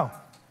is now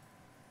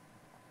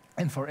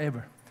and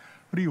forever.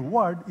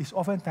 Reward is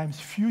oftentimes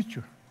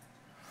future.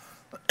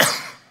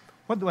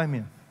 What do I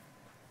mean?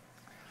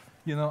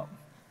 You know,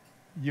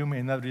 you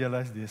may not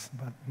realize this,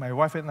 but my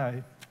wife and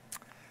I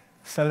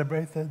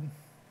celebrated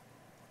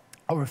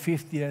our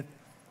 50th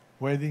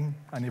wedding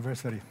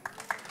anniversary.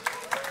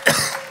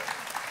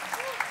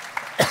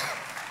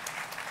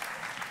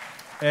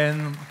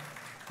 And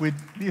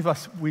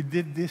we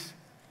did this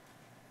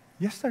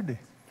yesterday.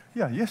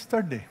 Yeah,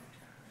 yesterday.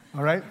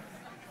 All right?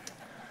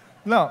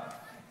 Now,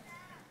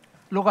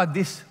 look at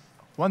this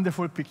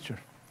wonderful picture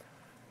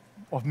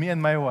of me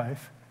and my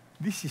wife.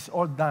 This is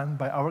all done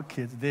by our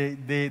kids.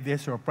 They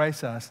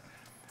surprise us.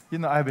 You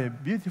know, I have a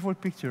beautiful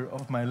picture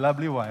of my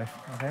lovely wife,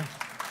 okay?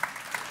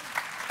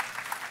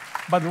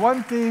 But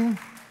one thing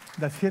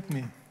that hit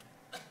me,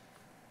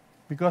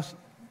 because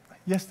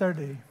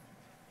yesterday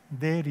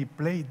they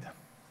replayed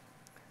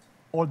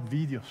old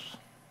videos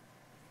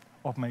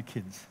of my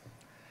kids.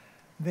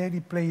 They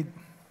replayed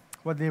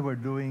what they were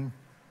doing,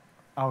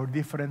 our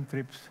different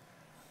trips.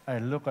 I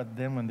look at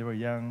them when they were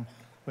young,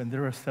 when they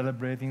were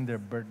celebrating their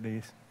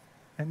birthdays,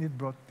 and it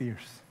brought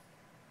tears.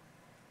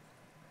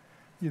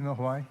 You know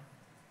why?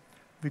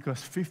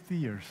 Because 50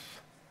 years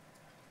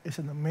is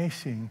an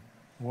amazing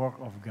work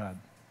of God.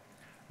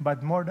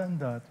 But more than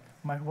that,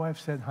 my wife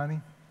said,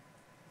 honey,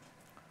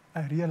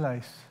 I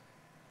realize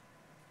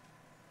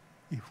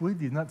if we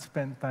did not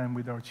spend time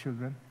with our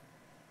children,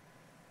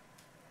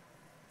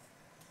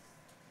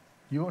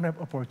 you won't have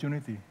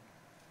opportunity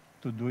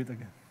to do it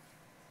again.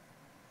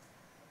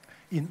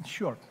 In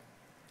short,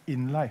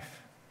 in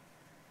life,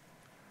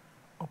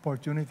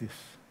 opportunities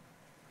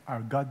are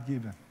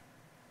God-given.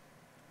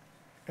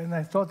 And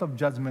I thought of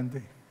Judgment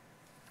Day.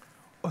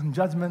 On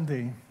Judgment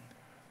Day,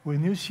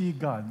 when you see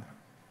God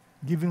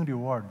giving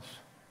rewards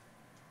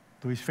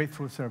to His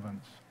faithful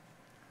servants,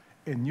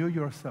 and you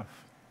yourself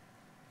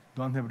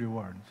don't have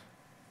rewards,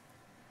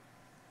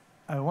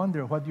 I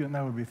wonder what you and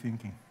I will be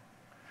thinking.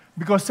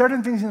 Because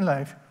certain things in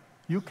life,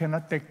 you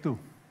cannot take two.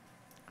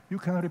 You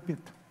cannot repeat.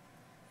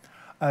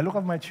 I look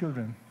at my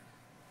children.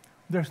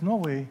 There's no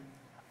way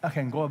I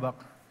can go back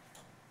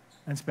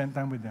and spend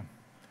time with them.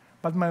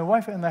 But my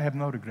wife and I have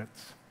no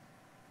regrets,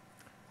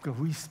 because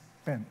we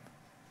spent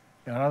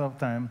a lot of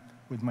time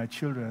with my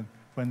children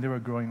when they were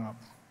growing up.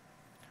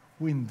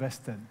 We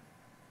invested.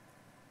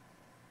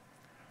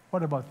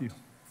 What about you?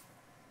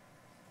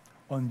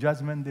 On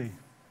Judgment Day,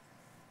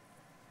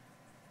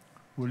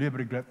 will you have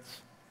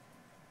regrets?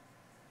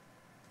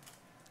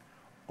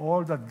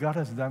 All that God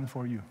has done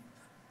for you,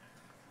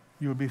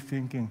 you'll be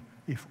thinking,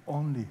 if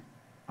only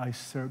I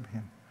served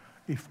Him.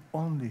 If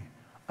only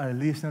I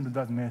listened to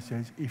that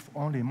message. If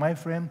only. My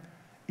friend,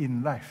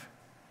 in life,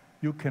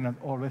 you cannot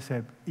always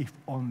have if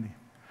only.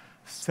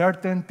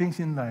 Certain things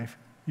in life,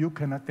 you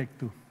cannot take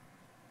two.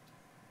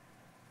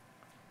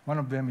 One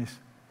of them is,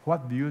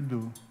 what do you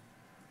do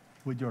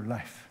with your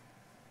life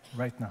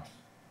right now?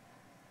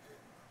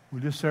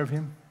 Will you serve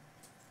Him?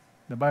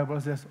 The Bible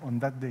says on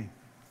that day,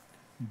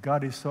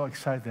 God is so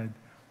excited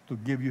to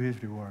give you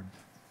His reward.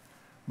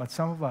 But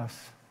some of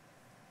us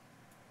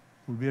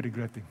will be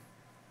regretting.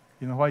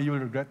 You know why you will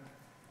regret?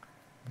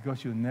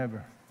 Because you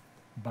never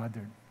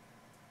bothered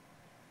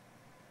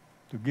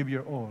to give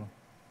your all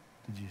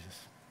to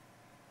Jesus.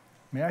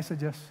 May I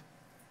suggest,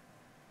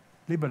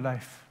 live a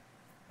life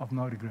of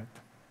no regret.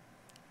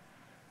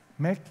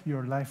 Make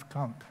your life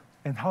count.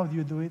 And how do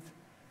you do it?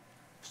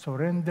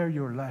 Surrender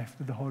your life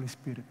to the Holy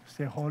Spirit.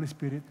 Say, Holy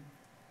Spirit,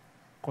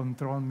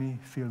 control me,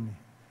 fill me.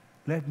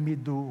 Let me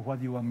do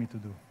what you want me to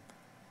do.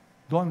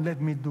 Don't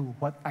let me do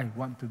what I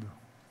want to do.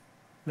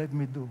 Let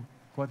me do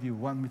what you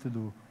want me to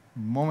do,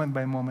 moment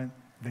by moment,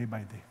 day by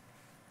day.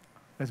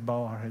 Let's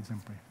bow our heads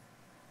and pray.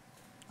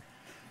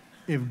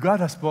 If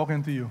God has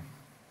spoken to you,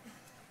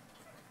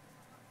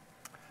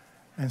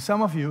 and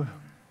some of you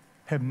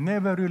have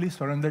never really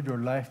surrendered your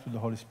life to the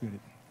Holy Spirit,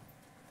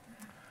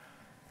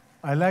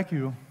 I'd like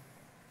you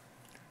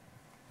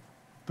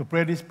to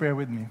pray this prayer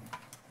with me.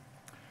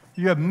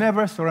 You have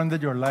never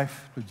surrendered your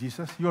life to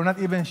Jesus. You're not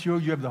even sure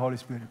you have the Holy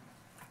Spirit.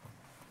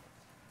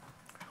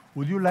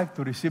 Would you like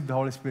to receive the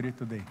Holy Spirit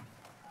today?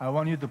 I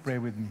want you to pray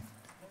with me.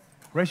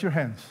 Raise your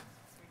hands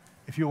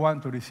if you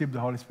want to receive the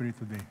Holy Spirit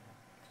today.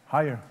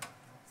 Higher.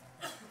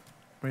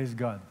 Praise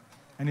God.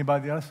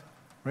 Anybody else?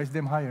 Raise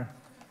them higher.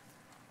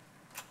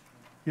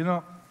 You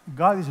know,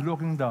 God is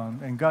looking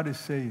down and God is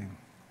saying,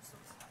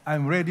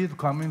 I'm ready to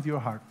come into your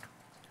heart.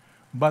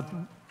 But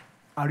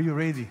are you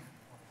ready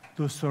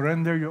to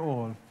surrender your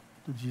all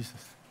to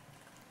Jesus?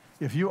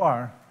 If you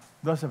are,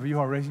 those of you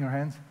who are raising your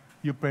hands,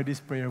 you pray this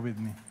prayer with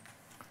me.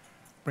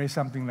 Pray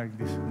something like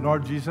this.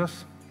 Lord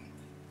Jesus,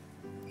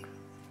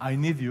 I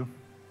need you.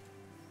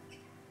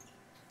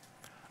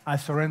 I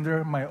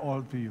surrender my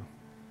all to you.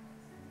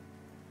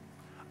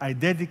 I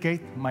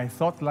dedicate my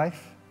thought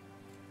life.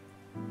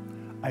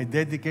 I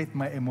dedicate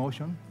my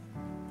emotion.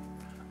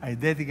 I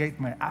dedicate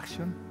my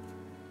action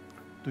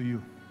to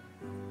you.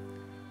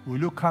 Will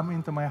you come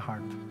into my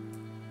heart?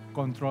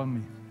 Control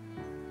me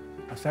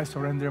as I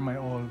surrender my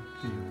all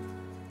to you.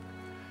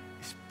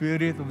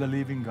 Spirit of the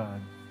living God,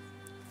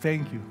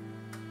 thank you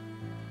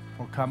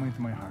for coming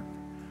to my heart.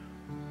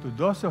 To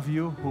those of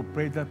you who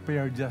prayed that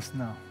prayer just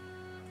now,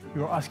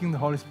 you're asking the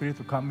Holy Spirit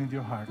to come into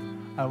your heart.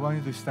 I want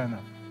you to stand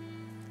up.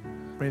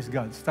 Praise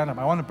God. Stand up.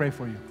 I want to pray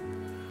for you.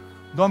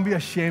 Don't be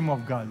ashamed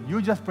of God.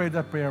 You just prayed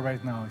that prayer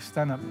right now.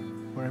 Stand up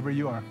wherever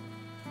you are.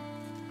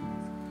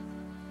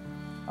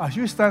 As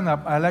you stand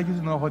up, I'd like you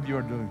to know what you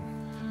are doing.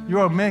 You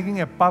are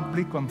making a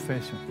public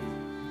confession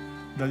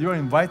that you are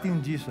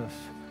inviting Jesus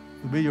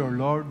to be your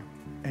Lord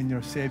and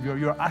your Savior.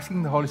 You are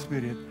asking the Holy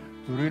Spirit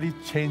to really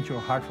change your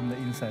heart from the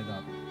inside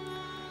out.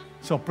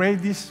 So pray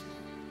this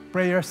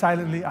prayer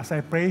silently as I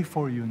pray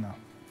for you now.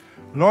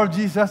 Lord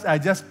Jesus, I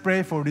just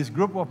pray for this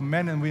group of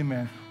men and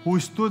women who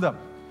stood up,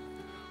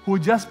 who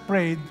just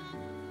prayed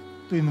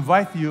to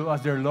invite you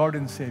as their Lord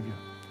and Savior.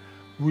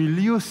 Will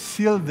you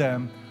seal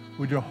them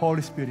with your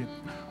Holy Spirit?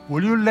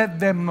 Will you let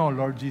them know,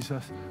 Lord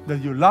Jesus,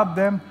 that you love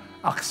them,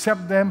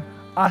 accept them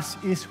as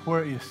is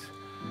where is?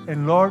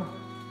 And Lord,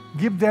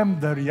 give them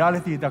the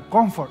reality, the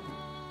comfort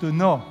to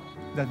know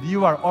that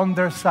you are on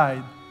their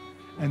side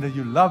and that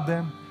you love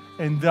them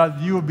and that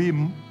you'll be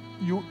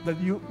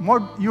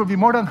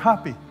more than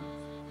happy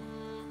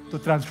to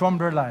transform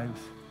their lives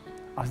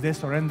as they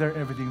surrender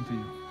everything to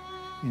you.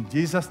 In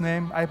Jesus'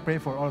 name, I pray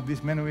for all of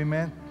these men and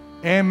women.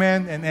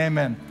 Amen and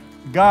amen.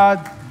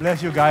 God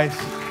bless you guys.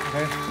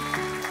 Okay?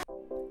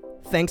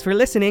 Thanks for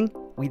listening.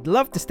 We'd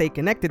love to stay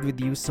connected with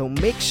you, so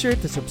make sure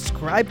to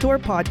subscribe to our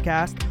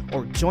podcast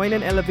or join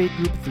an Elevate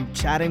group through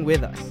chatting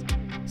with us.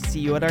 See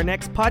you at our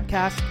next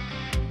podcast.